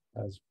sigma,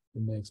 as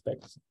you may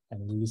expect,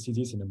 and we will see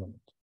this in a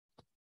moment.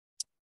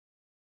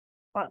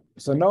 All right.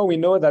 So now we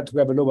know that we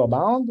have a lower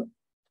bound.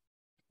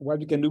 What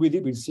we can do with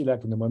it, we'll see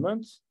like in a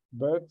moment,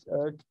 but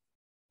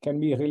can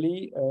we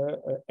really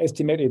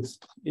estimate it?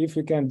 If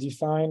we can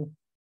define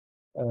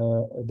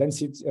a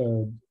density,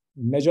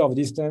 measure of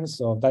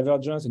distance or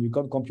divergence, and you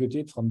can't compute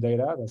it from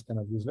data, that's kind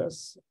of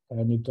useless.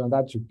 And it turned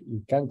out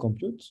you can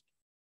compute.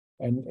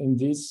 And in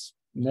these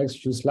next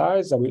few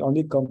slides, I will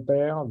only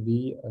compare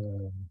the,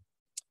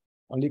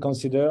 only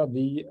consider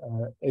the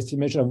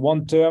estimation of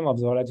one term of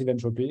the relative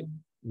entropy,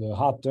 the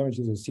hard term, which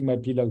is a sigma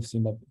p log of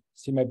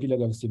sigma p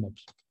log of sigma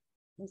p.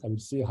 I will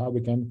see how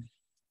we can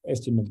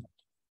estimate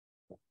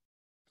that.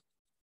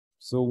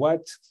 So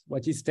what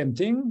is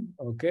tempting?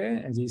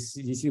 Okay, and this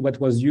is what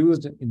was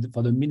used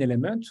for the mean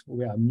element,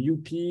 where mu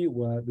p,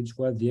 which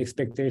was the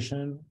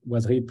expectation,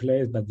 was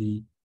replaced by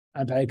the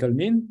empirical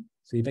mean.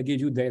 So if I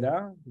give you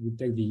data, you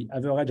take the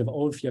average of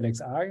all phi of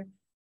xi,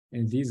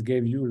 and this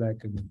gave you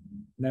like a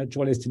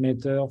natural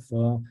estimator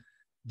for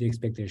the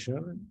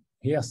expectation.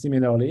 Here,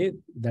 similarly,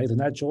 there is a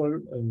natural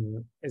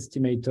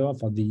estimator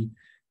for the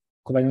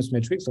covariance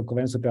matrix or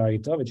covariance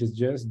operator, which is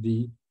just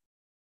the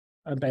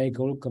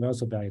empirical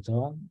covariance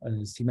operator,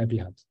 sigma p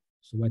hat.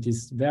 So what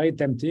is very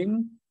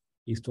tempting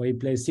is to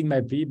replace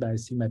sigma p by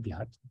sigma p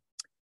hat.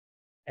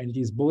 And it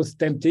is both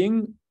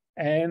tempting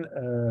and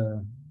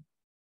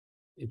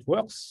it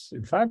works,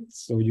 in fact.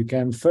 So you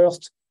can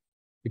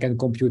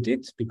compute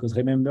it, because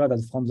remember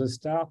that from the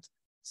start,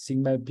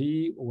 sigma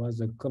p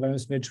was a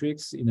covariance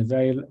matrix in a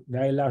very,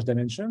 very large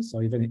dimensions,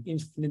 or even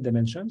infinite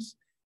dimensions.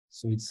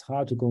 So it's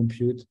hard to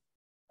compute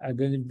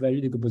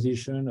eigenvalue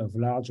decomposition of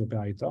large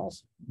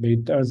operators. But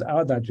it turns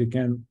out that we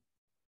can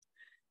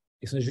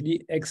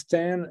essentially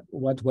extend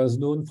what was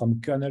known from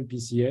kernel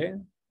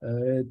PCA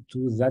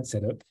to that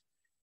setup.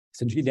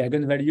 Essentially, the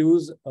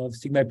eigenvalues of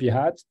sigma p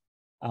hat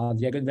are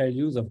the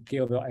eigenvalues of k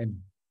over n.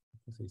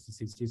 So this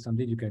is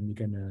something you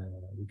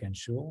can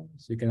show.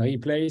 So you can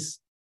replace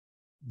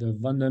the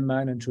von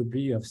Neumann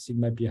entropy of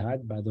sigma p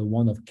hat by the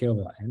one of k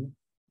over n.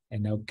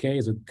 And now k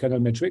is a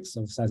kernel matrix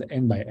of size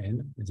n by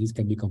n. And this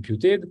can be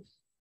computed.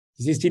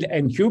 This is still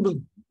n cubed,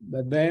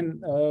 but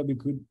then we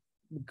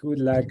could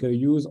like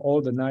use all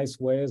the nice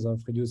ways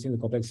of reducing the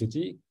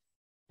complexity,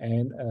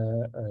 and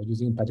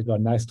using in particular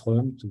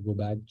Nystrom to go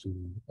back to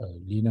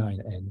linear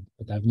in n.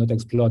 But I've not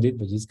explored it,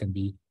 but this can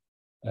be,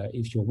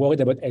 if you're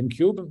worried about n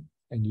cube,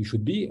 and you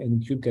should be, n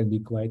cube can be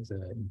quite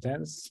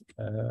intense.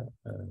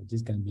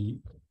 This can be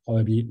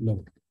probably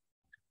low.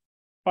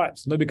 All right,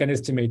 so now we can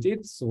estimate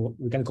it, so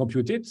we can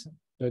compute it.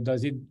 But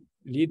does it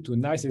lead to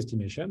nice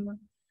estimation?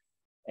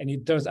 And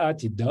it turns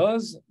out it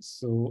does.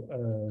 So,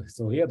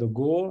 so here the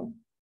goal,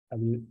 I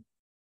will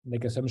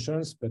make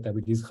assumptions, but I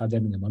will describe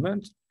them in a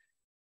moment.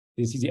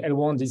 This is the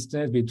L1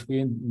 distance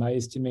between my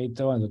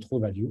estimator and the true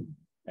value.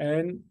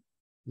 And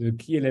the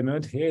key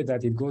element here is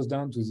that it goes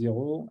down to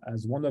 0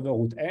 as 1 over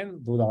root n.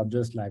 Those are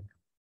just like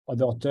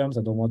other terms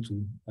I don't want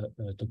to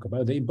talk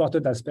about. The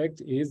important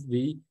aspect is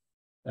the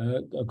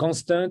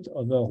constant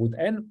over root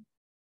n,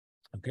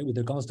 okay, with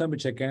the constant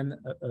which I can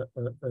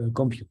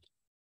compute.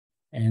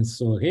 And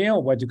so here,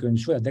 what you can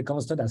show is the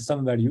constant has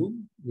some value,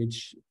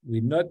 which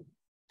will not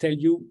tell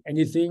you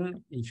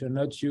anything if you're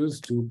not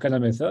used to kernel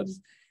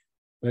methods.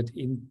 But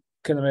in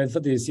kernel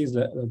method, this is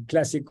a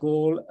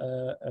classical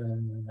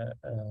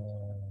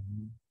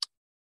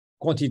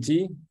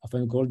quantity,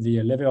 often called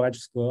the leverage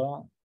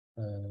score.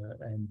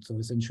 And so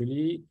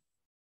essentially,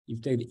 if you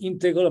take the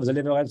integral of the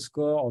leverage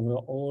score over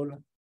all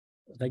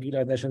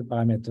regularization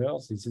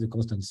parameters, this is a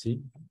constant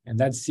C. And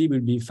that C will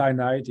be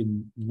finite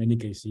in many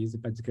cases,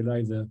 in particular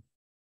if the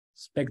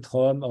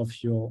spectrum of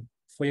your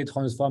Fourier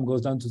transform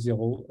goes down to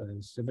 0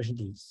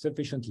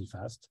 sufficiently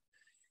fast.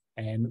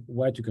 And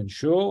what you can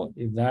show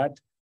is that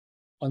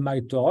on my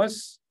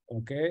torus,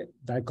 okay,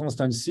 that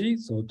constant C,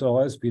 so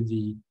torus with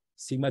the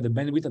sigma, the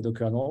bandwidth of the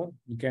kernel,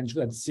 you can show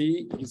that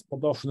C is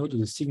proportional to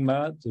the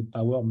sigma to the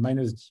power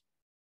minus D.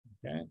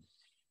 Okay,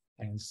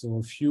 and so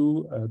a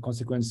few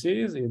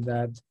consequences is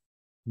that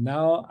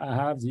now I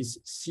have this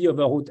C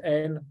over root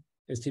n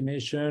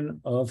estimation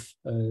of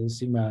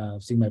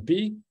sigma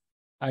p.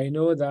 I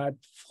know that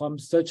from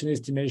such an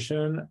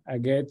estimation, I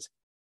get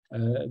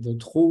the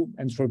true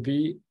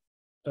entropy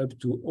up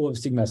to O of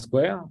sigma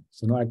square.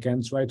 So now I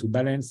can try to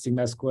balance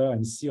sigma square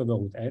and C over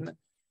root n.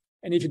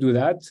 And if you do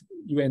that,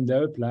 you end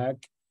up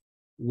like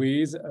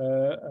with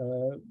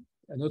an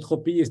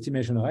entropy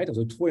estimation rate of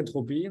the true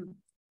entropy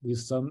with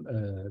some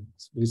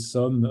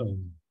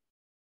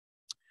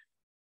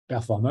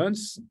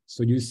performance.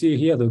 So you see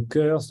here the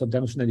curse of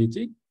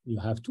dimensionality. You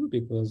have to,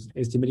 because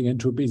estimating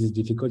entropies is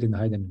difficult in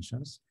high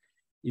dimensions.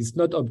 It's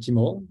not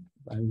optimal.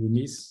 I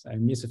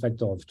miss a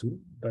factor of 2,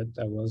 but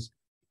I was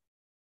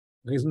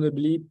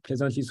reasonably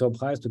pleasantly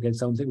surprised to get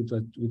something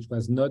which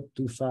was not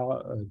too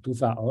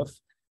far off,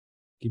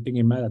 keeping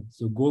in mind that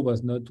the goal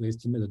was not to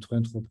estimate the true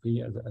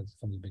entropy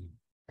from the beginning.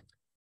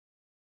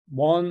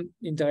 One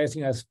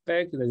interesting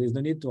aspect that there's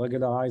no need to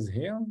regularize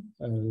here.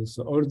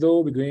 So although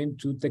we're going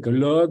to take a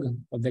log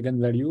of the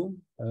eigenvalue,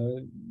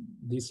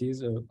 this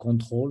is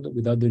controlled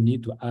without the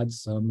need to add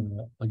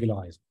some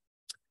regularizer.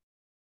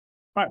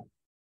 All right.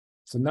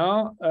 So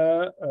now,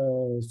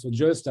 so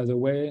just as a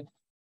way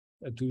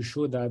to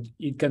show that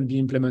it can be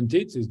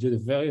implemented, so it's just a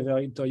very,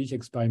 very toyish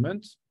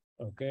experiment.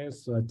 Okay,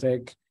 so I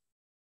take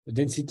the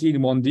density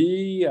in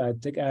 1D, I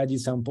take IID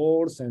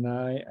samples, and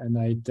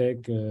I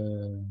take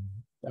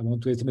I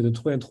want to estimate the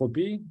true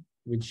entropy,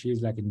 which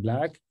is like in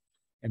black,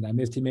 and I'm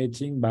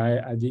estimating by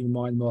adding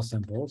more and more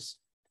samples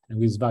and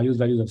with various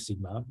values of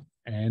sigma.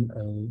 And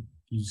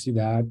you see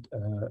that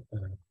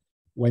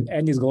when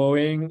n is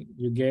growing,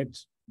 you get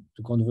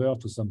to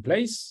convert to some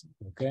place,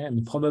 okay?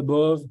 And from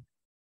above,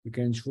 you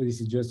can show this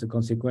is just a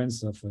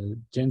consequence of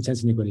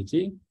Jensen's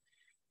inequality.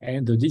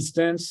 And the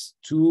distance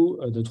to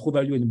the true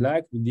value in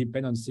black will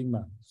depend on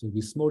sigma. So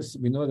with small,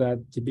 we know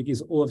that typically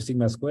is O of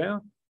sigma square.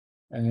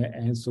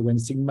 And so when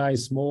sigma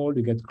is small,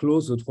 you get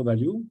close to the true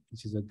value.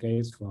 This is the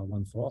case for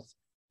 1/4.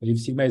 But if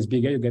sigma is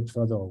bigger, you get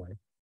further away.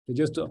 So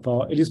just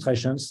for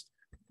illustrations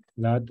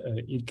that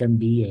it can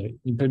be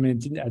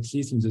implemented at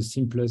least in the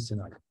simplest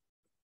scenario.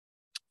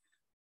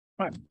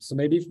 All right, so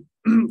maybe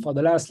for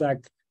the last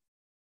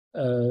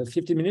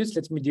 15 minutes,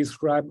 let me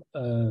describe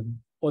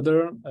other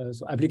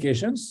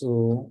applications. So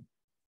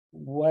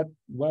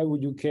why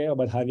would you care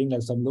about having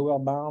like some lower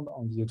bound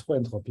on the true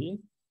entropy?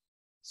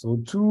 So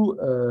two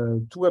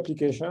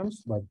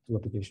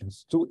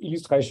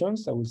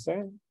illustrations, I would say.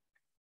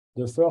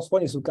 The first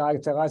one is to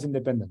characterize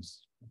independence.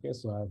 Okay,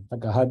 so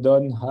I had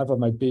done half of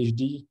my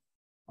PhD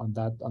on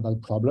that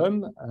problem.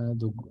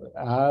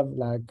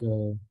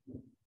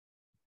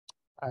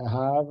 I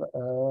have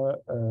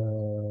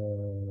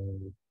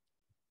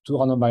two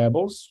random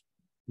variables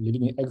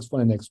living in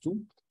x1 and x2.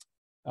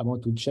 I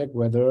want to check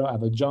whether I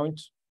have a joint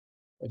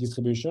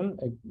distribution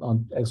on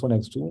x1,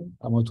 x2.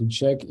 I want to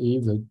check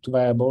if the two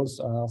variables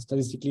are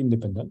statistically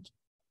independent.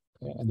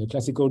 Okay? And a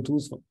classical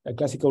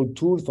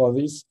tool for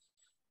this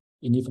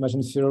in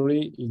information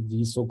theory is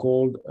the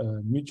so-called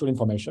mutual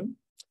information,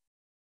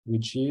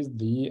 which is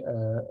the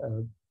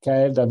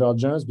KL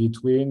divergence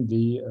between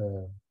the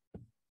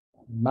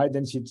my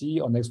density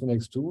on x1,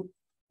 x2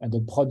 and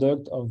the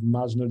product of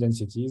marginal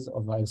densities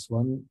of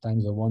x1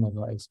 times the 1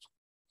 over x2.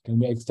 Can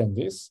we extend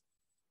this?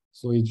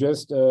 So it's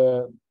just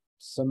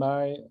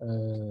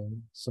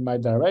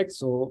semi-direct.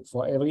 So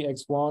for every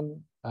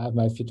x1, I have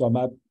my feature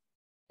map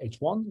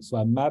h1. So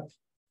I map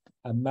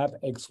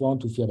x1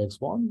 to phi of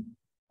x1.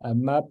 I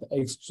map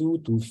x2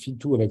 to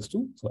phi2 of x2.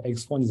 So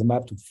x1 is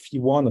mapped to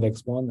phi1 of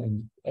x1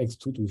 and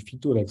x2 to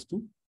phi2 of x2.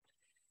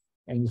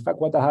 And in fact,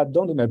 what I had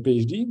done in my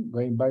PhD,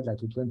 going back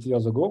to 20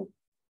 years ago,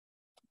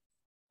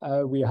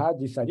 we had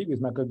decided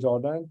with Michael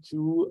Jordan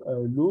to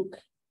look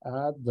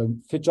at the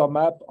feature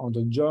map on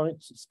the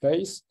joint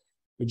space,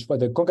 which was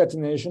the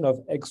concatenation of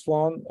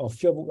x1 of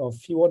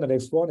phi1 of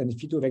x1 and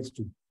phi2 of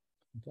x2.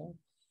 Okay,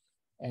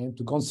 and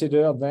to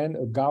consider then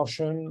a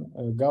Gaussian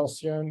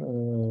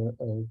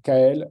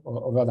KL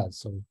over that.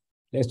 So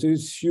let's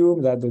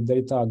assume that the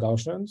data are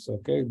Gaussians.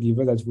 Okay,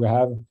 given that we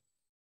have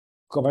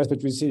covariance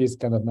spectricity is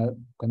kind of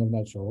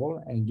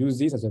natural, and use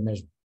this as a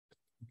measure.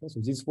 Okay, so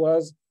this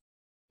was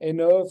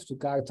enough to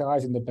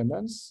characterize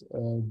independence,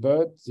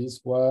 but there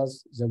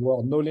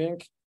was no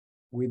link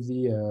with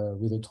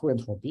the true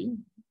entropy,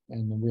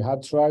 and we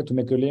had tried to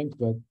make a link,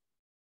 but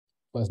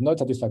was not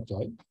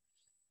satisfactory.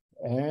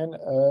 And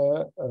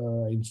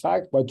in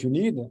fact, what you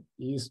need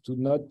is to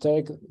not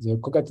take the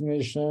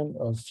concatenation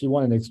of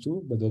phi1 and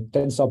x2, but the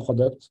tensor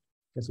product.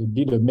 Okay, so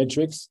be the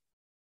matrix,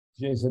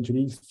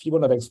 essentially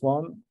phi1 of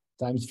x1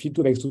 times phi2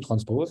 of x2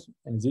 transpose,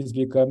 and this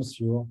becomes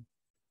your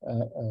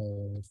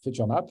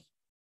feature map.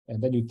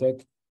 And then you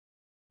take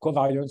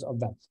covariance of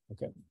that,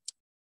 okay?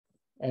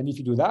 And if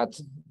you do that,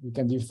 you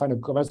can define a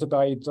converse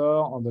operator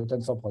on the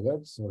tensor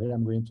product. So here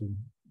I'm going to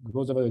go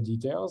over the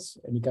details,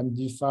 and you can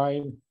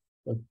define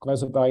a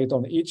converse operator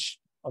on each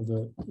of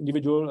the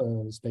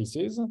individual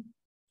spaces.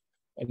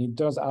 And it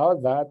turns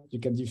out that you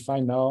can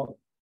define now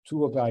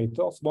two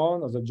operators,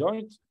 one of the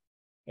joint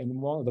and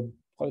one of the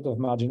product of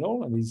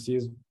marginal. And this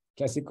is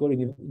classical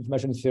in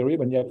information theory.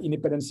 When you have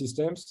independent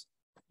systems,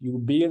 you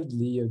build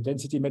the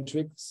density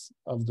matrix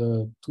of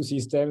the two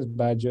systems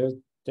by just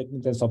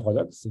taking tensor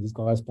products. So this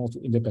corresponds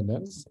to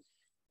independence.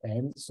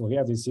 And so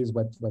here, this is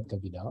what can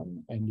be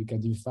done. And you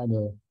can define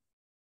a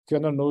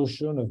kernel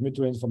notion of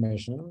mutual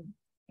information.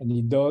 And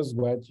it does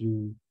what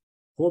you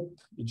hope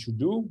it should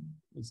do.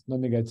 It's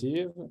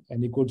non-negative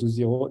and equal to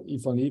 0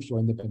 if only if you're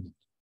independent.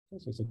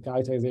 So it's a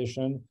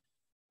characterization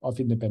of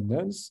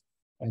independence.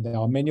 And there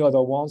are many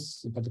other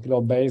ones, in particular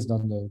based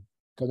on the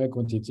kernel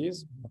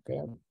quantities.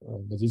 Okay,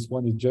 but this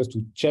one is just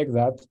to check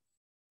that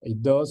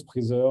it does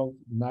preserve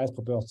nice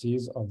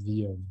properties of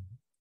the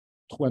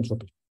true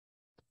entropy.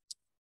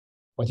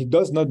 What it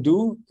does not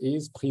do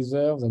is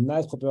preserve the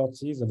nice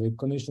properties of the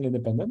conditional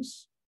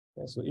independence.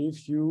 Okay, so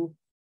if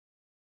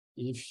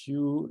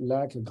you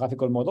like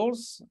graphical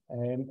models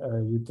and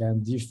you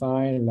can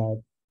define like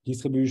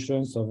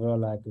distributions over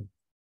like a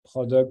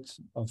product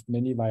of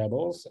many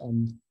variables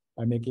and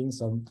by making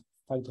some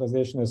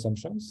factorization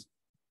assumptions,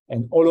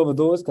 and all of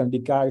those can be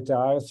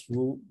characterized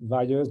through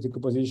various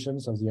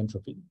decompositions of the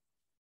entropy.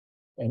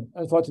 And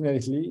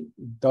unfortunately,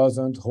 it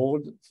doesn't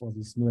hold for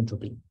this new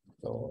entropy.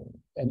 So,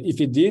 and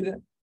if it did,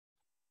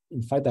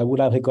 in fact, I would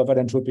have recovered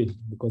entropy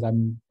because I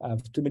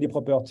have too many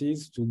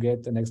properties to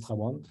get an extra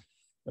one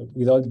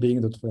without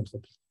being the true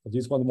entropy. But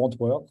this one won't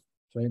work,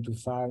 trying to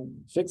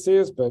find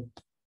fixes, but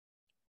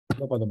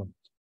not for the moment.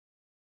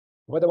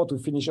 What I want to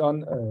finish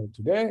on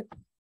today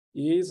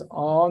is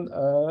on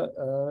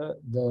the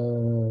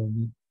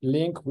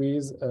link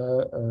with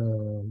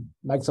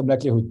maximum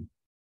likelihood.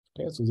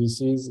 Okay, so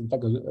this is in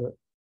fact a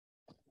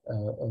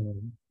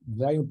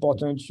very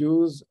important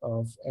use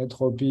of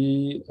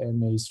entropy,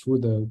 and is through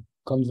the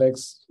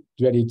convex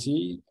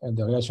duality and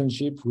the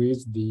relationship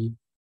with the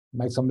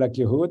maximum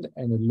likelihood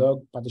and the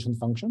log partition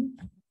function.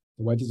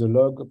 What is a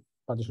log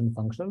partition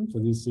function? So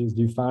this is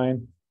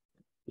defined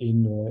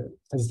in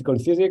statistical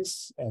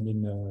physics and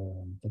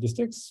in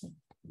statistics.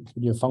 It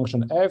can be a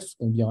function f,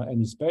 can be on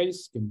any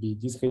space, can be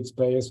discrete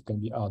space, can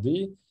be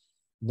RD.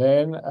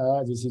 Then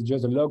this is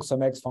just a log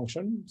sum x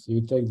function. So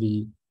you take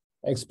the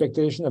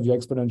expectation of your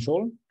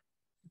exponential,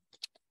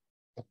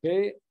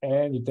 okay,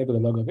 and you take the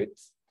log of it.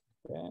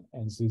 Okay?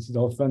 And so this is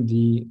often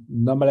the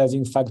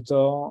normalizing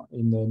factor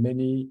in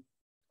many,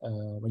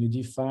 when you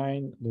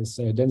define, let's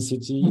say, a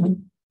density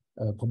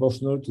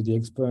proportional to the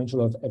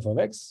exponential of f of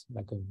x,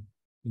 like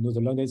you know, the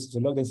log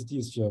density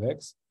is phi of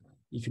x.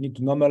 If you need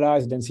to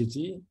normalize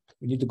density,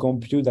 you need to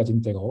compute that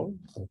integral.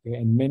 Okay,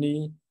 and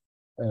many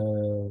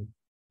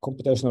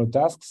computational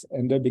tasks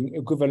end up being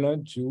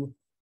equivalent to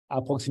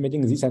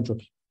approximating this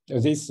entropy,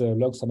 this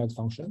log sum x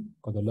function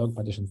called the log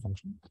partition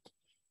function.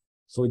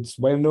 So it's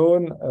well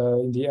known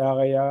in the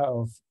area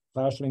of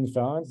variational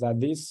inference that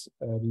this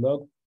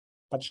log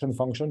partition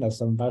function has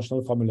some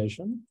variational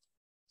formulation.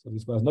 So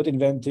this was not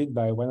invented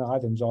by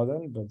Wainwright and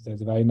Jordan, but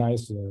there's a very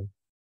nice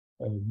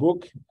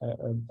book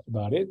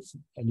about it,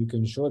 and you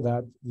can show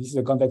that this is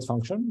a convex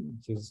function.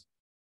 It's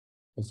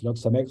log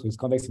sum x, so it's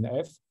convex in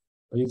F,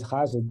 but it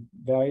has a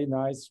very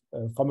nice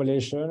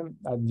formulation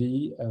at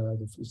the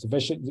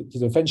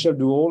differential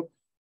dual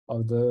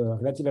of the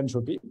relative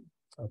entropy,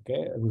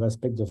 okay, with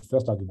respect to the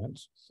first argument.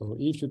 So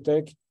if you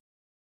take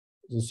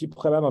the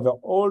supremum over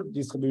all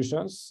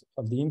distributions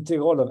of the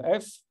integral of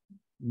F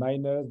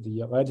minus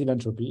the relative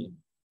entropy,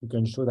 you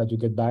can show that you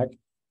get back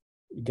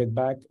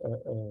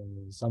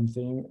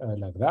something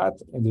like that.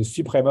 And the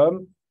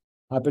supremum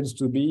happens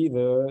to be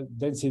the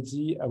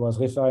density I was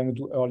referring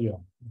to earlier,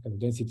 okay, the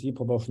density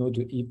proportional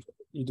to e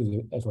to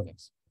the f of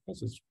x. Okay,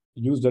 so it's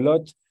used a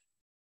lot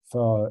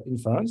for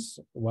inference.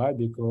 Why?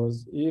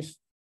 Because if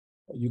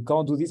you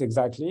can't do this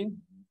exactly,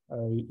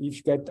 if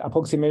you get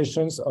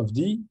approximations of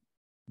D,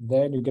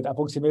 then you get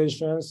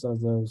approximations of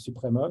the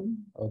supremum,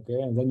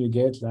 okay, and then you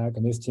get like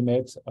an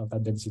estimate of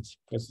that density.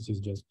 Okay, so this is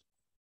just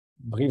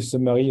brief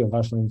summary of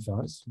rational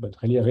inference, but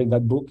really read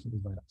that book.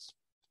 It's very nice.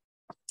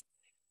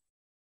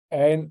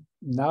 And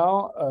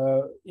now,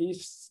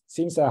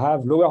 since I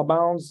have lower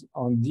bounds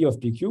on D of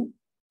PQ,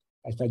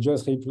 if I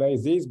just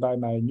replace this by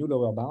my new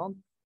lower bound,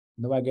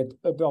 now I get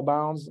upper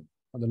bounds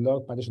on the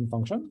log partition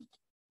function,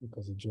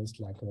 because it's just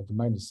like the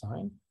minus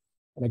sign.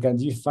 And I can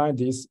define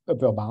this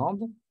upper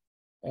bound.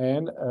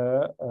 And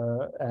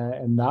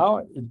now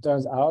it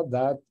turns out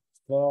that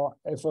for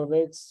f of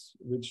x,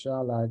 which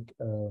are like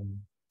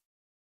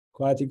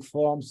quadratic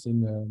forms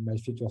in my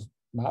feature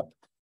map,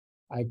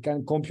 I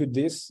can compute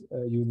this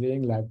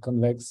using like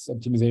convex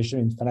optimization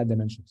in finite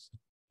dimensions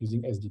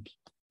using SDP.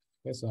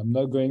 Okay, so I'm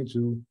not going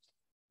to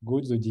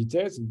go to the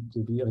details.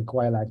 It will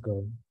require like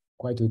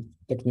quite a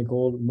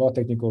more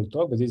technical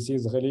talk, but this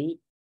is really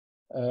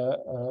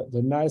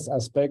the nice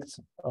aspect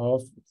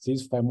of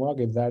this framework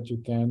is that you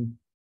can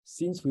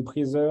since we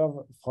preserve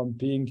from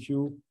P and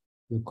Q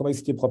the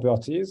convexity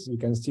properties, we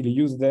can still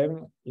use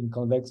them in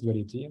convex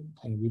duality,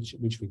 and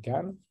which we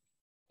can.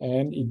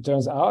 And it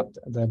turns out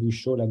that we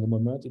showed at the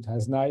moment, it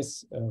has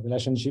nice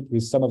relationship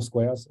with sum of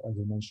squares, as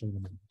we mentioned in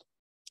a moment.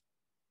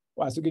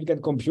 Well, so you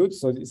can compute.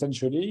 So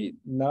essentially,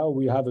 now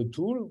we have a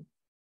tool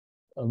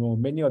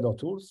among many other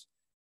tools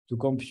to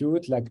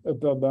compute like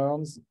upper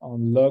bounds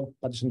on log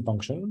partition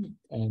function.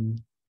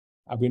 And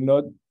I will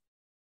not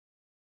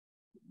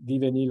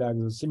give any like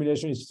the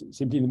simulation is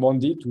simply in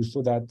 1D to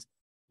show that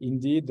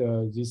indeed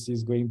this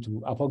is going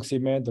to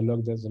approximate the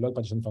log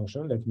partition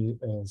function. Let me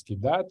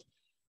skip that.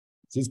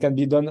 This can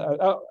be done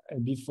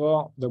and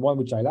before the one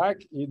which I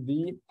like is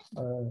the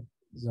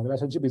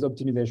relationship with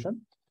optimization.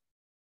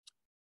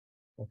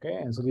 Okay,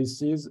 and so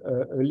this is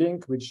a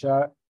link which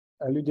I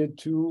alluded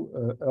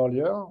to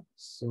earlier.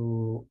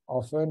 So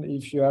often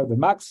if you have the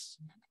max,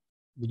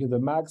 between the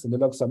max and the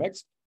log sum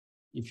x,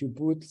 if you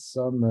put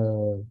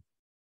some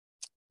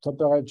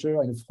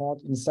temperature in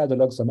front inside the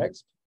log sum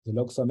x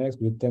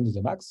will tend to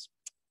the max.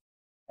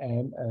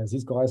 And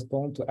this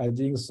corresponds to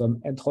adding some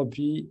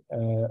entropy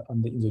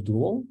in the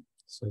dual.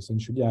 So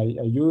essentially,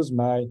 I use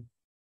my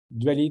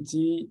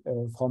duality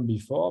from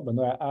before, but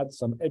now I add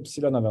some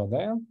epsilon over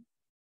there.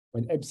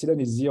 When epsilon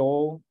is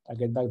 0, I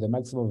get back the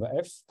maximum of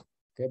f.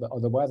 Okay, but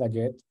otherwise I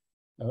get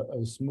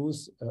a smooth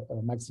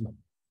maximum.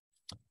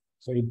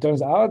 So it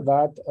turns out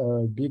that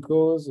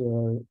because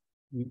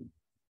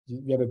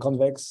we have a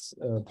convex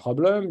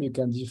problem, you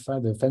can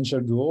define the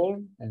Fenchel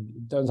dual, and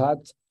it turns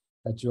out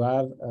that you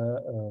have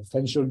a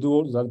Fenchel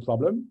dual without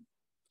problem.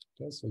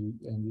 Okay, so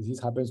and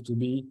this happens to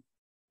be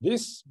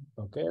this.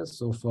 Okay,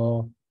 so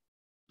for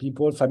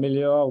people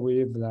familiar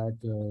with like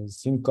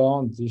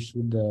syncon, this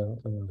should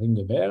ring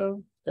a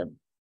bell. Okay.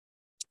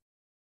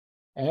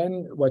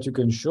 And what you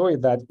can show is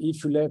that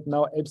if you let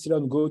now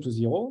epsilon go to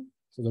 0,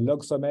 so the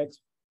log sum x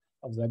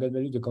of the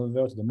eigenvalue to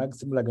convert to the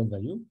maximum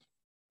eigenvalue,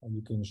 and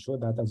you can show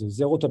that at the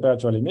 0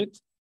 temperature limit,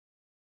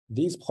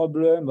 this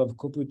problem of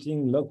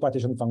computing log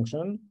partition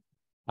function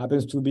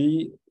happens to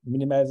be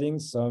minimizing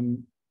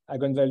some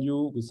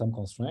eigenvalue with some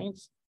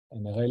constraints.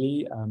 And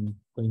really, I'm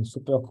going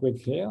super quick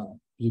here.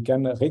 You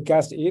can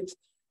recast it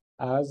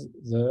as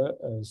the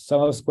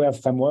sum of square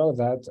framework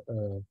that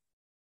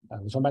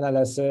Jean-Bernard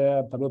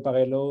Lasserre, Pablo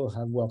Parello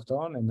have worked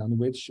on, and on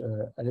which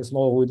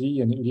Alessandro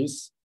Rudi and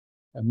Ulysse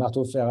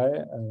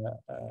Marteau-Ferret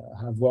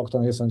have worked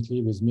on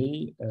recently with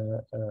me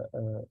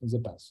in the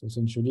past. So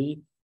essentially,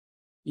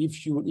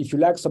 if you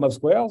lack sum of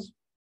squares,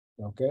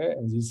 okay,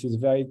 and this is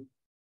very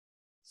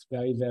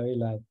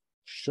like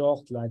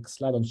short, like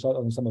slide on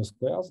sum of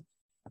squares,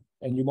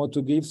 and you want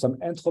to give some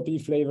entropy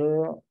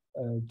flavor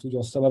to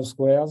your sum of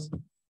squares,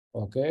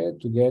 okay,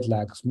 to get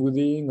like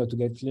smoothing or to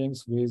get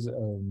links with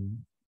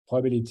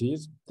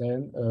probabilities,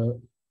 then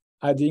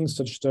adding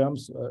such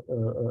terms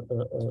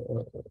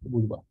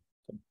would work.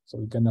 So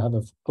we can have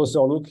a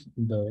closer look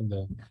in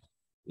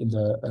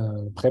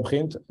the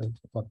preprint.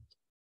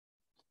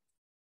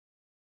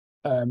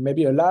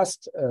 Maybe a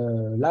last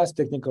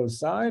technical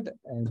side,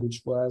 and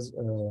which was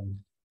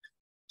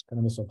kind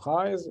of a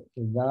surprise,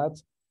 is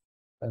that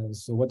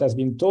so what has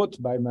been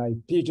taught by my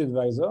PhD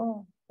advisor,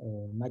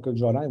 Michael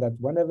Jordan, that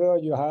whenever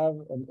you have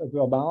an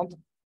upper bound,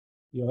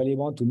 you really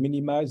want to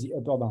minimize the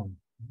upper bound.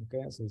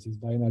 Okay, so this is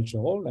very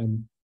natural,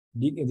 and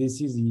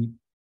this is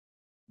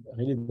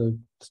really the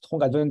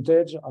strong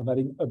advantage of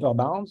having upper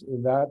bounds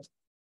is that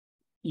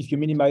if you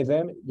minimize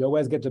them, you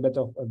always get a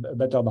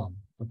better bound.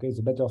 Okay, it's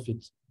a better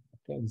fit.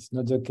 Okay, it's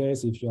not the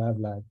case if you have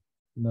like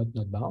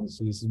not bounds.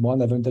 So this is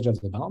one advantage of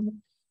the bound,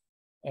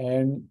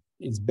 and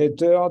it's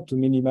better to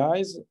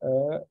minimize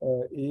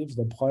if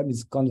the problem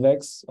is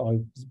convex, or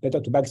it's better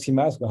to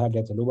maximize. We have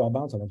a lower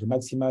bound, so I want to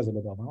maximize the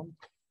lower bound.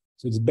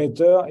 So it's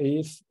better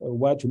if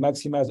what you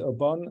maximize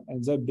upon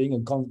ends up being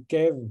a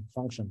concave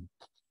function.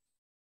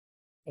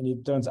 And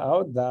it turns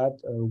out that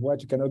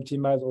what you can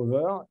optimize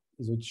over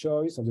is a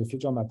choice of the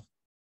feature map.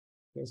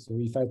 Okay, so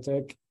if I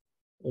take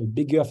a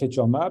bigger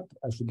feature map,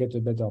 I should get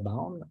a better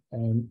bound.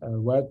 And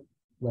what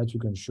you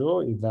can show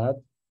is that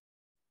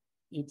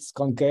it's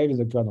concave in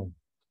the kernel.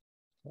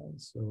 Okay,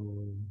 so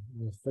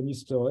the funny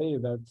story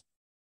is that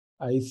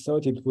I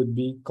thought it would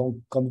be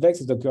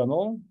convex in the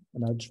kernel,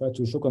 and I tried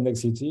to show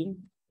convexity,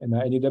 and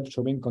I ended up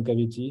showing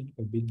concavity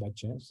a bit by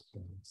chance.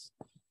 So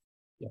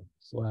yeah,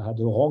 so I had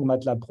a wrong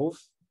MATLAB proof,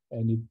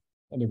 and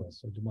anyway,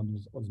 so I don't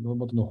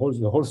want to know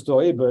the whole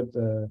story, but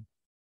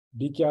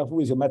be careful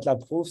with your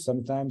MATLAB proof.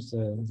 Sometimes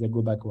they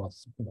go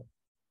backwards. You know.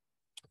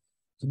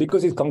 So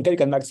because it's concave, you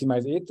can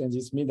maximize it, and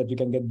this means that you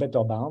can get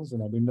better bounds.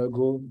 And I will not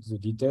go into the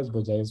details,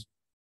 but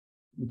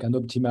you can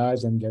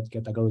optimize and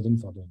get algorithm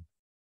for them.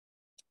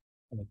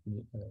 Let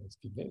me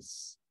skip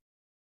this.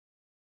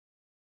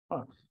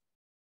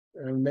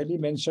 Maybe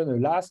mention a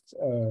last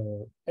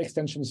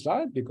extension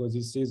slide, because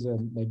this is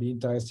maybe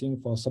interesting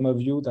for some of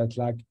you that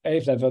like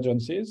F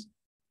divergences.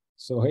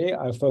 So here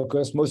I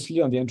focus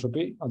mostly on the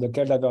entropy, on the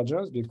K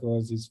divergence,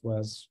 because this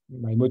was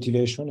my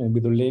motivation, and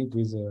with a link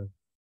with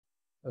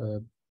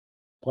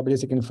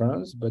probabilistic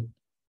inference. But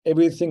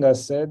everything I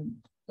said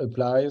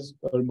applies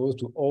almost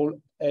to all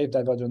 8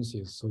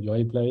 divergences. So you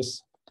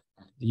replace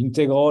the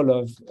integral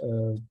of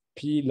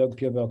P log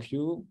P over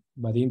Q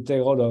by the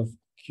integral of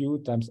Q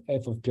times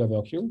F of P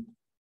over Q.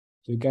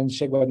 So you can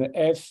check when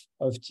F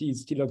of T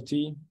is T log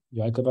T,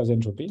 you recover the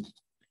entropy.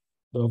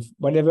 So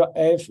whenever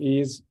F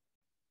is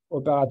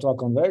operator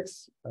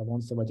convex, I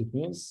won't say what it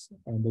means,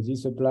 but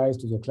this applies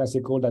to the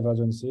classical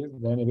divergences,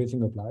 then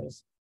everything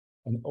applies.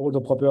 And all the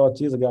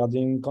properties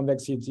regarding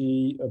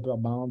convexity, upper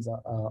bounds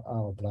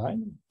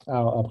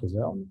are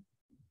preserved.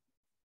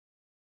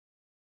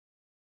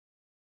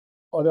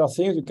 Other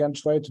things, you can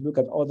try to look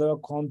at other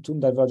quantum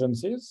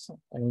divergences.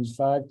 And in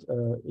fact,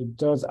 it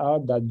turns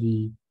out that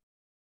the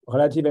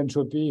relative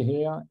entropy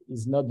here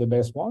is not the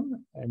best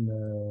one.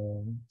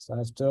 And so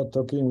after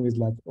talking with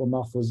like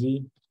Omar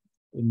Fauzi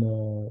in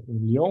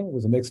Lyon,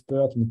 who's an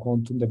expert in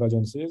quantum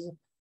divergences,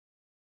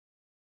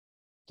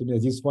 to me,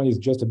 this one is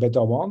just a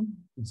better one.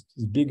 It's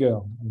bigger.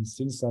 And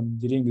since I'm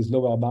dealing with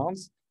lower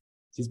bounds,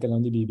 this can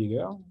only be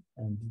bigger.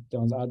 And it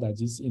turns out that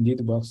this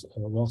indeed works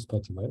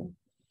pretty well.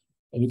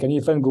 And you can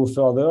even go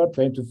further,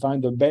 trying to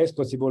find the best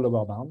possible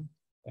lower bound.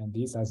 And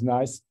this has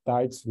nice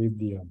tights with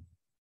the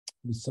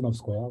sum of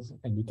squares.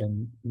 And you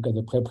can look at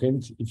the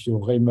preprint if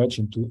you're very much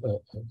into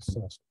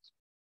sum of squares.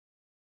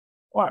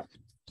 All right.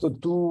 So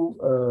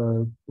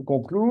to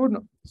conclude,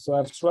 so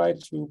I've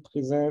tried to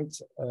present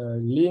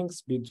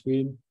links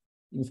between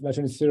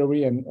information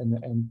theory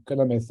and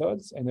kernel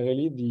methods, and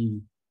really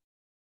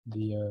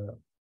the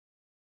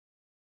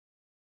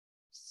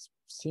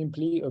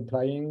simply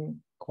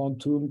applying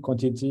quantum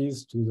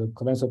quantities to the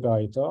convex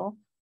operator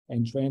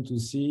and trying to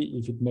see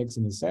if it makes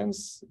any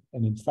sense.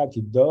 And in fact,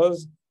 it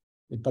does,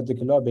 in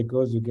particular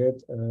because you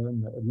get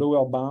a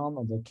lower bound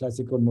on the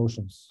classical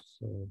notions.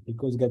 So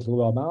because you get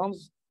lower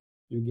bounds,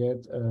 you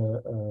get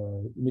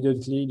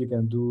immediately you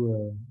can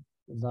do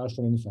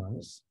variable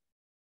inference.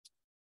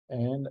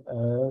 And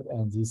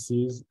this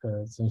is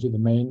essentially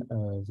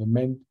the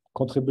main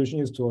contribution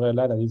is to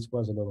realize that it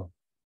was a lower.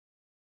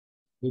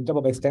 In terms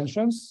of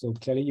extensions, so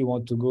clearly you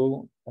want to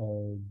go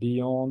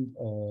beyond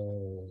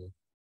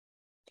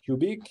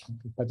cubic.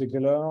 In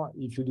particular,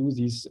 if you do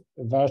this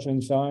variable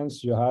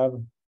inference, you have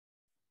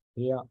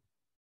here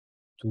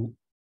to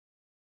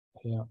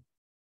here.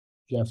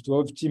 You have to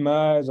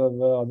optimize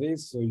over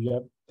this, so you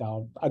have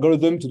the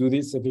algorithm to do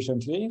this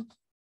efficiently.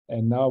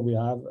 And now we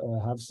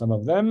have some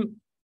of them.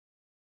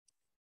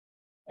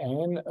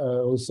 And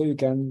also you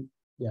can,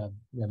 we have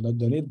not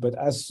done it, but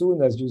as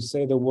soon as you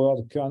say the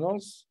word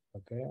kernels,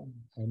 okay,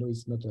 I know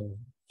it's not a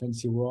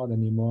fancy word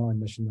anymore in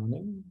machine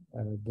learning,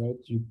 but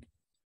you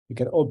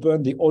can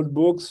open the old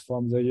books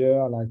from the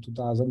year like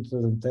 2000,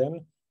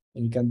 2010,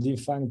 and you can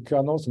define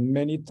kernels in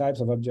many types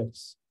of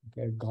objects,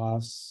 okay,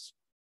 graphs,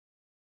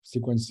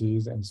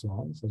 sequences, and so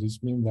on. So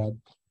this means that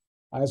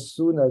as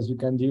soon as you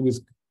can deal with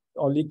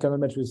only kernel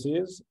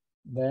matrices,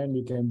 then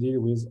you can deal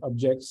with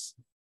objects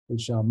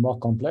which are more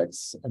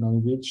complex and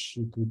on which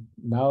you could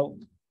now,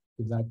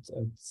 with that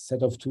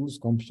set of tools,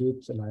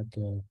 compute like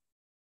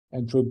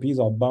entropies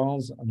or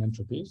bounds on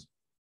entropies.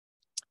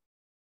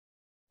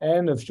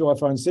 And a few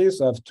references.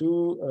 So I have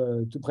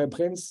two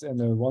preprints and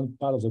one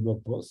part of the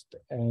blog post.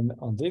 And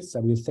on this, I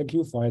will thank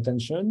you for your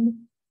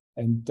attention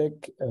and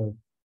take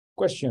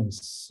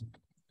questions.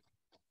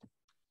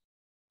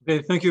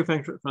 Okay, thank you,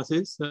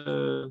 Francis.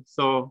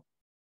 So,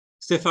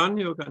 Stefan,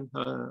 you can.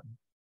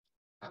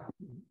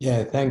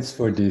 Yeah, thanks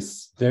for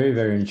this very,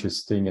 very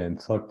interesting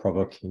and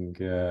thought-provoking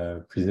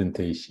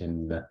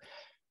presentation.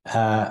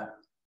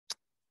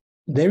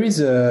 There is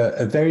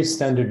a very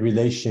standard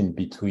relation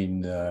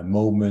between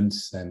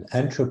moments and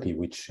entropy,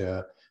 which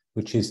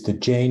is the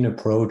Jane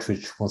approach,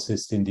 which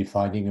consists in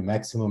defining a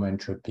maximum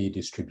entropy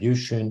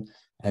distribution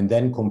and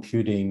then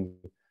computing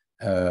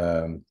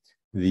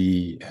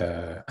the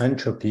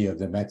entropy of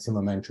the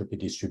maximum entropy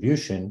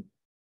distribution.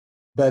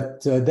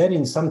 But then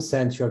in some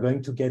sense, you're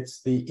going to get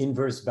the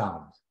inverse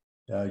bound.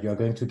 You're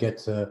going to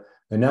get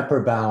an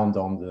upper bound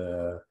on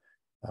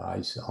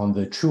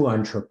the true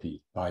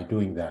entropy by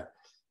doing that.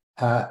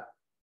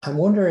 I'm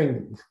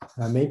wondering,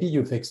 maybe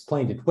you've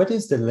explained it. What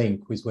is the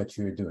link with what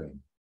you're doing?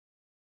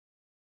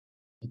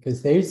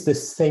 Because there is the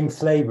same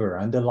flavor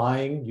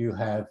underlying. You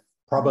have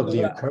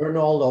probably a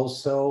kernel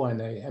also.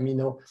 And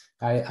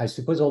I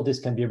suppose all this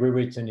can be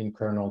rewritten in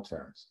kernel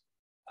terms.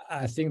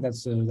 I think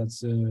that's a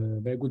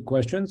very good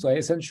question. So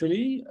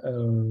essentially,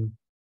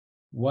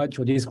 what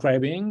you're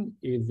describing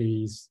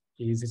is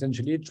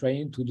essentially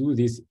trying to do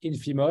this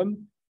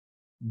infimum,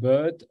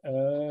 but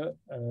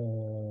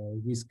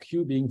with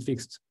Q being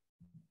fixed.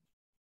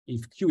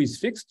 If Q is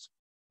fixed,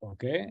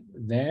 okay,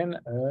 then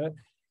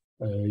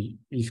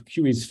if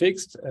Q is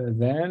fixed,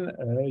 then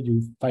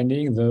you're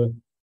finding the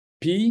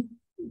P,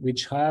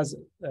 which has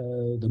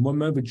the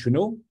moment which you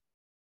know,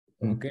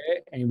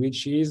 okay, and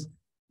which is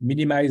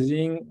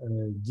minimizing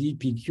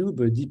dpq,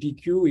 but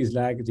dpq is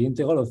like the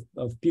integral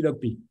of p log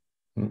p.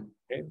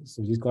 Okay,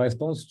 so this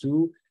corresponds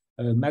to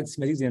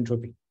maximizing the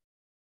entropy.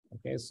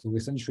 Okay, so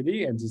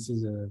essentially, and this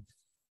is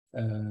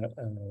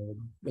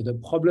the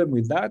problem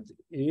with that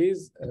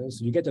is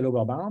so you get a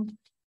lower bound,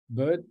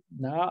 But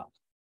now,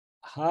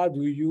 how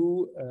do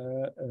you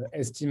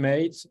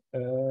estimate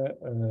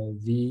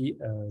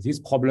this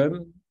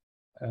problem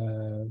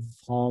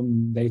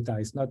from data?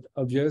 It's not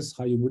obvious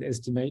how you would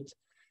estimate.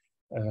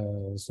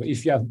 So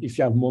if you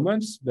have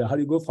moments, but how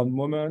do you go from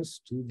moments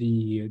to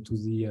the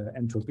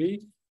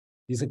entropy?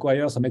 This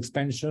requires some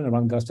expansion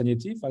around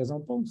Gaussianity, for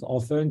example. So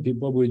often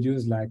people will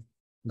use like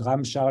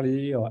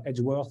Graham-Charlie or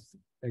Edgeworth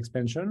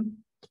expansion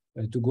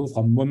to go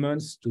from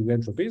moments to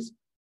entropies,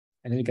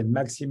 and then you can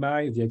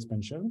maximize the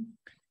expansion.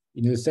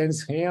 In a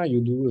sense, here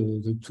you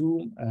do the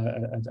two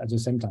at the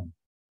same time,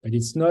 but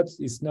it's not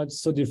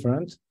so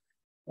different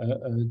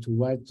to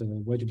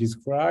what you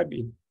describe.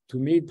 To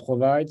me, it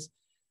provides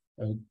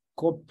a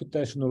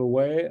computational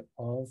way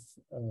of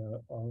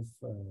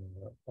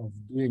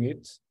doing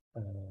it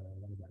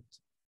like that.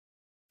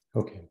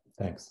 Okay,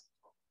 thanks.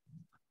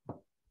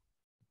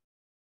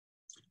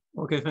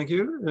 Okay, thank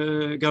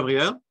you.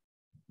 Gabriel?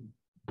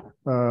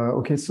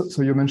 Okay,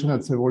 so you mentioned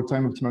at several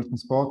times optimal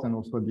transport and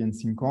also the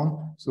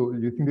NSYNCHRON. So do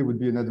you think there would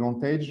be an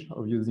advantage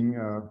of using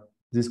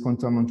this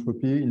quantum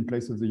entropy in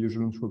place of the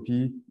usual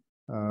entropy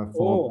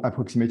for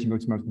approximating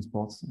optimal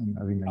transports and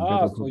having like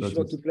better so if you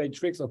want to play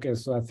tricks, okay,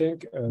 so I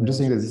think... I'm just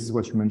saying that this is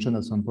what you mentioned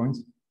at some point.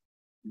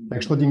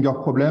 Like Schrödinger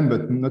problem,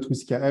 but not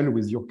with KL,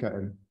 with your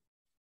KL.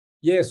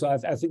 Yeah, so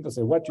I think that's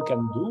what you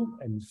can do.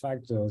 And in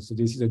fact, so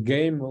this is a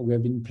game we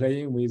have been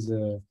playing with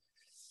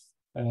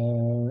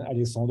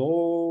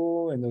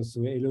Alessandro, and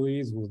also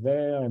Eloise was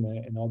there,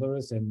 and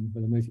others, and I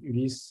don't know if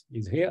Ulysse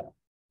is here.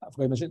 I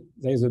forgot to mention,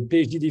 there is a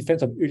PhD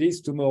defense of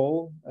Ulysse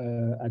tomorrow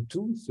at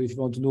 2. So if you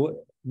want to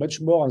know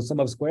much more on sum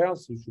of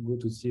squares, you should go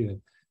to see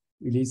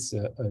Ulysse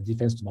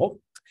defense tomorrow.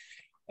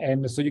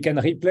 And so you can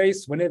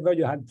replace whenever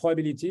you had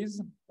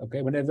probabilities,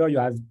 okay, whenever you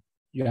had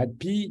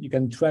P, you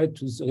can try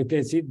to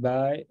replace it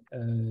by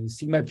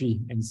sigma P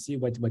and see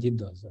what it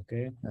does,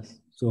 okay? Yes.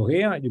 So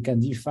here you can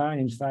define,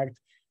 in fact,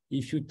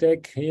 if you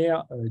take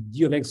here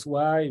d of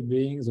xy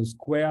being the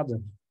squared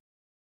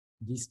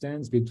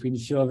distance between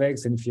phi of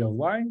x and phi of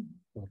y,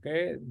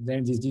 okay,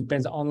 then this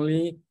depends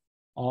only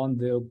on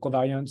the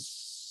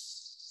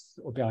covariance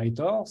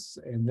operators,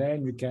 and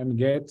then you can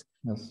get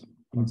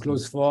in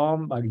closed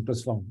form by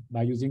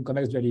using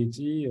convex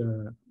duality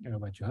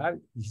what you have.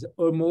 This is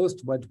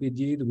almost what we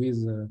did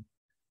with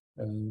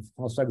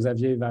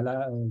François-Xavier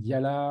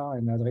Viala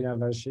and Adrien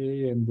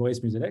Vacher and Boris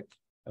Muzelek.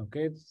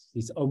 Okay,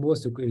 it's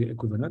almost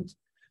equivalent.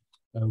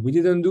 We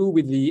didn't do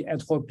with the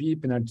entropy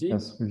penalty.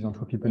 Yes, with the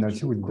entropy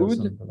penalty,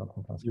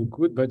 you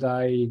could, but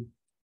I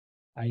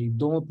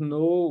don't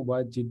know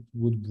what it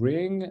would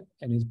bring,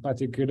 and in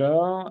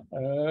particular,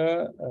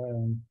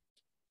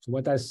 so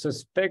what I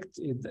suspect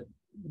is that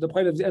the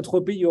problem of the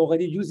entropy, you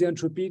already use the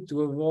entropy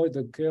to avoid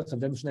the curse of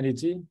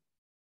dimensionality.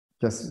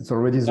 Yes, it's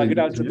already the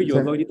regular entropy, you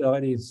avoid it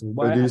already. So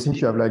why do you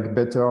think you have like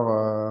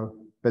better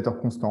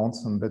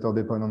constants and better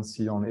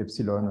dependency on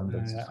epsilon, and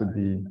that could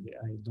be?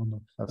 I don't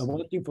know. I'm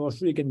working for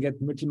sure you can get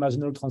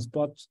multi-marginal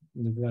transport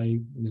in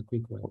a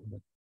quick way.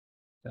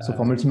 But, so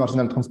for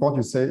multi-marginal transport,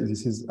 you say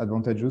this is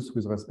advantageous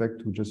with respect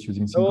to just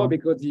using SYNCHRON? No,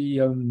 because the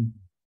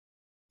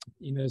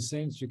in a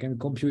sense you can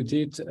compute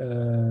it.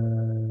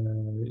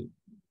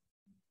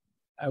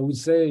 I would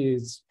say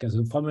it's because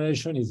the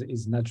formulation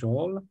is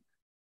natural,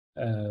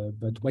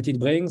 but what it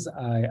brings,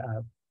 I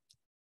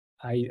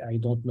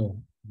don't know.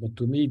 But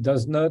to me, it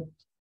does not.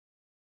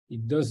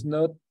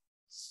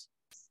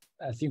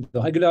 I think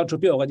the regular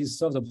entropy already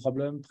solves the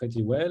problem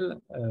pretty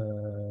well.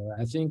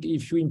 I think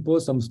if you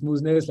impose some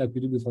smoothness, like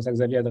we do with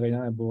François-Xavier, Adrien,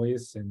 and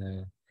Boris,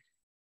 and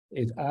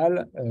et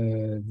al.,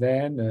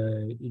 then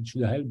it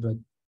should help, but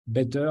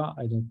better,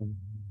 I don't know.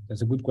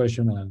 That's a good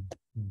question.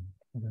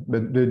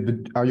 But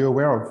are you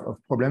aware of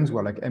problems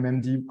where like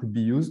MMD could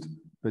be used,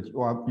 but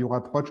your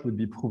approach would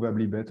be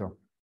probably better?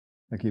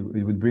 Like it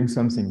would bring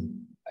something.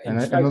 And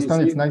I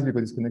understand it's nice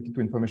because it's connected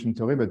to information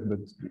theory, but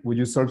would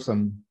you solve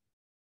some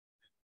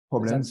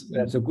problems?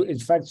 That's a good. In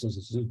fact, so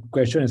it's a good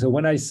question. So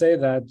when I say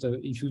that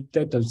if you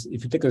take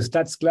a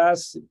stats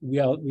class, we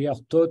are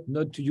taught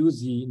not to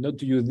use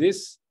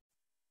this.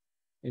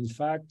 In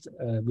fact,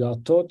 we are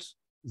taught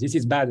this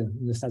is bad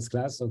in the stats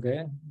class,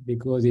 okay,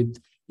 because it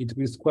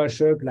will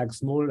squash up like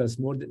small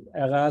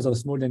areas of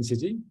small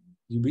density.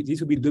 This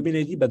will be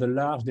dominated by the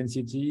large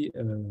density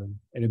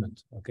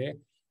element, okay?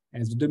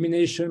 And the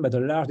domination by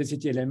the large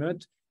density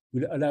element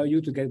will allow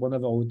you to get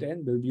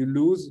 1/10, but you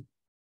lose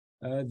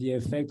the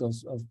effect of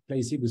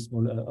placing with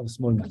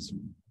small mass,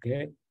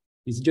 okay?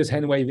 It's just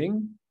hand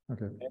waving.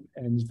 Okay.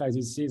 And in fact,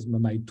 this is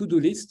my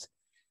to-do list.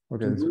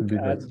 Okay, to look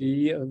at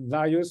the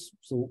various,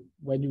 so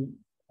when you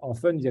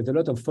often get a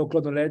lot of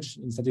folklore knowledge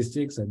in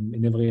statistics and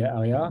in every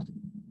area,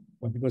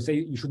 when people say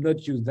you should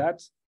not use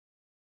that,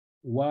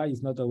 why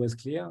is not always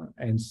clear.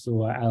 And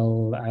so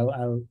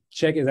I'll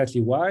check exactly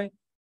why.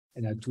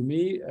 And to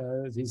me,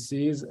 this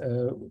is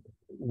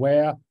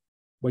where,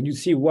 when you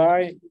see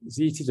why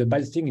this is a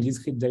bad thing in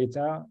discrete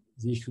data,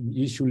 this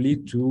should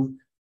lead to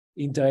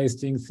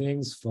interesting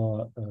things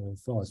for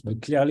us.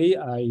 But clearly,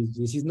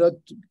 this is not,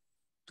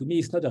 to me,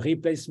 it's not a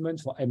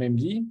replacement for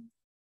MMD,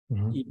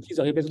 It is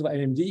a replacement of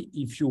MMD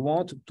if you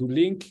want to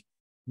link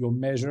your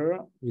measure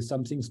with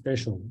something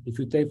special. If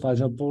you take, for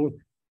example,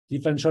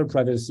 differential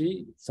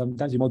privacy,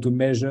 sometimes you want to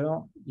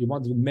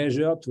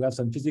measure to have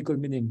some physical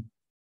meaning.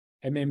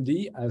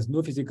 MMD has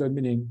no physical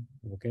meaning,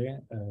 okay?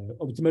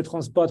 Optimal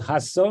transport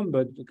has some,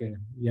 but okay,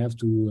 you have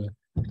to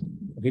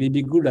really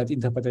be good at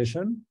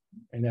interpretation.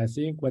 And I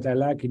think what I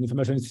like in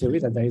information theory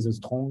is that there is a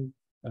strong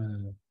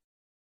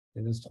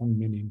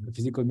meaning, a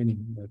physical meaning,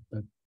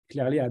 but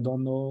clearly I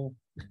don't know.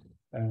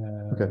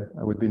 Okay,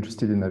 I would be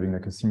interested in having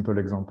like a simple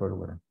example.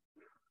 Where...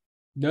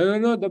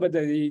 No, but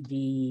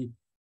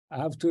I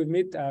have to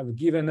admit, I've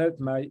given up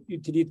my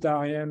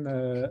utilitarian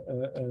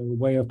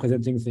way of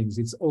presenting things.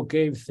 It's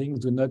okay if things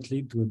do not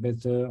lead to a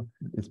better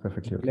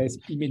place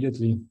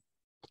immediately.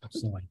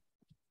 Sorry.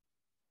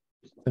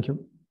 Thank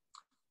you.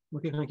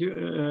 Okay, thank you.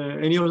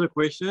 Any other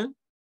question?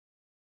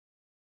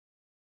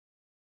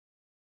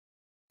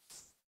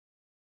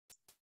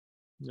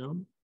 No?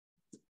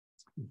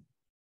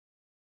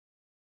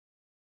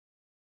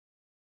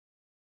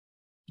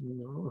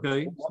 No,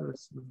 okay.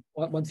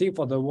 One thing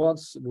for the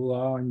ones who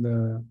are in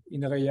the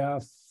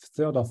Inria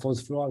 3rd or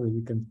 4th floor,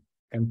 we can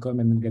come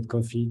and get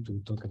coffee to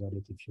talk about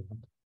it if you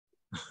want.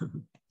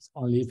 It's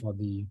only for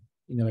the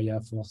Inria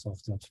 4th or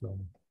 3rd floor.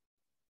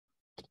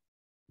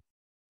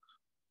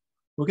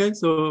 Okay,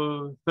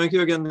 so thank you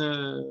again,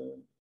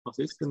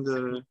 Francis,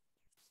 and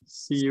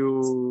see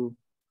you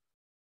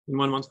in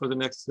 1 month for the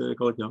next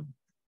colloquium.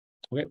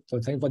 Okay, so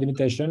thank you for the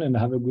invitation and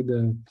have a good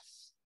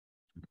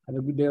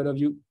day, all of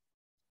you.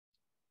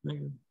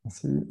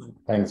 Merci.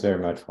 Thanks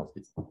very much,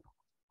 Francis.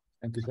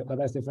 Thank you. Bye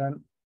bye, Stéphane.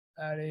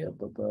 Allez,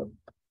 hop, hop, hop.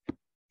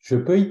 Je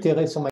peux itérer sur ma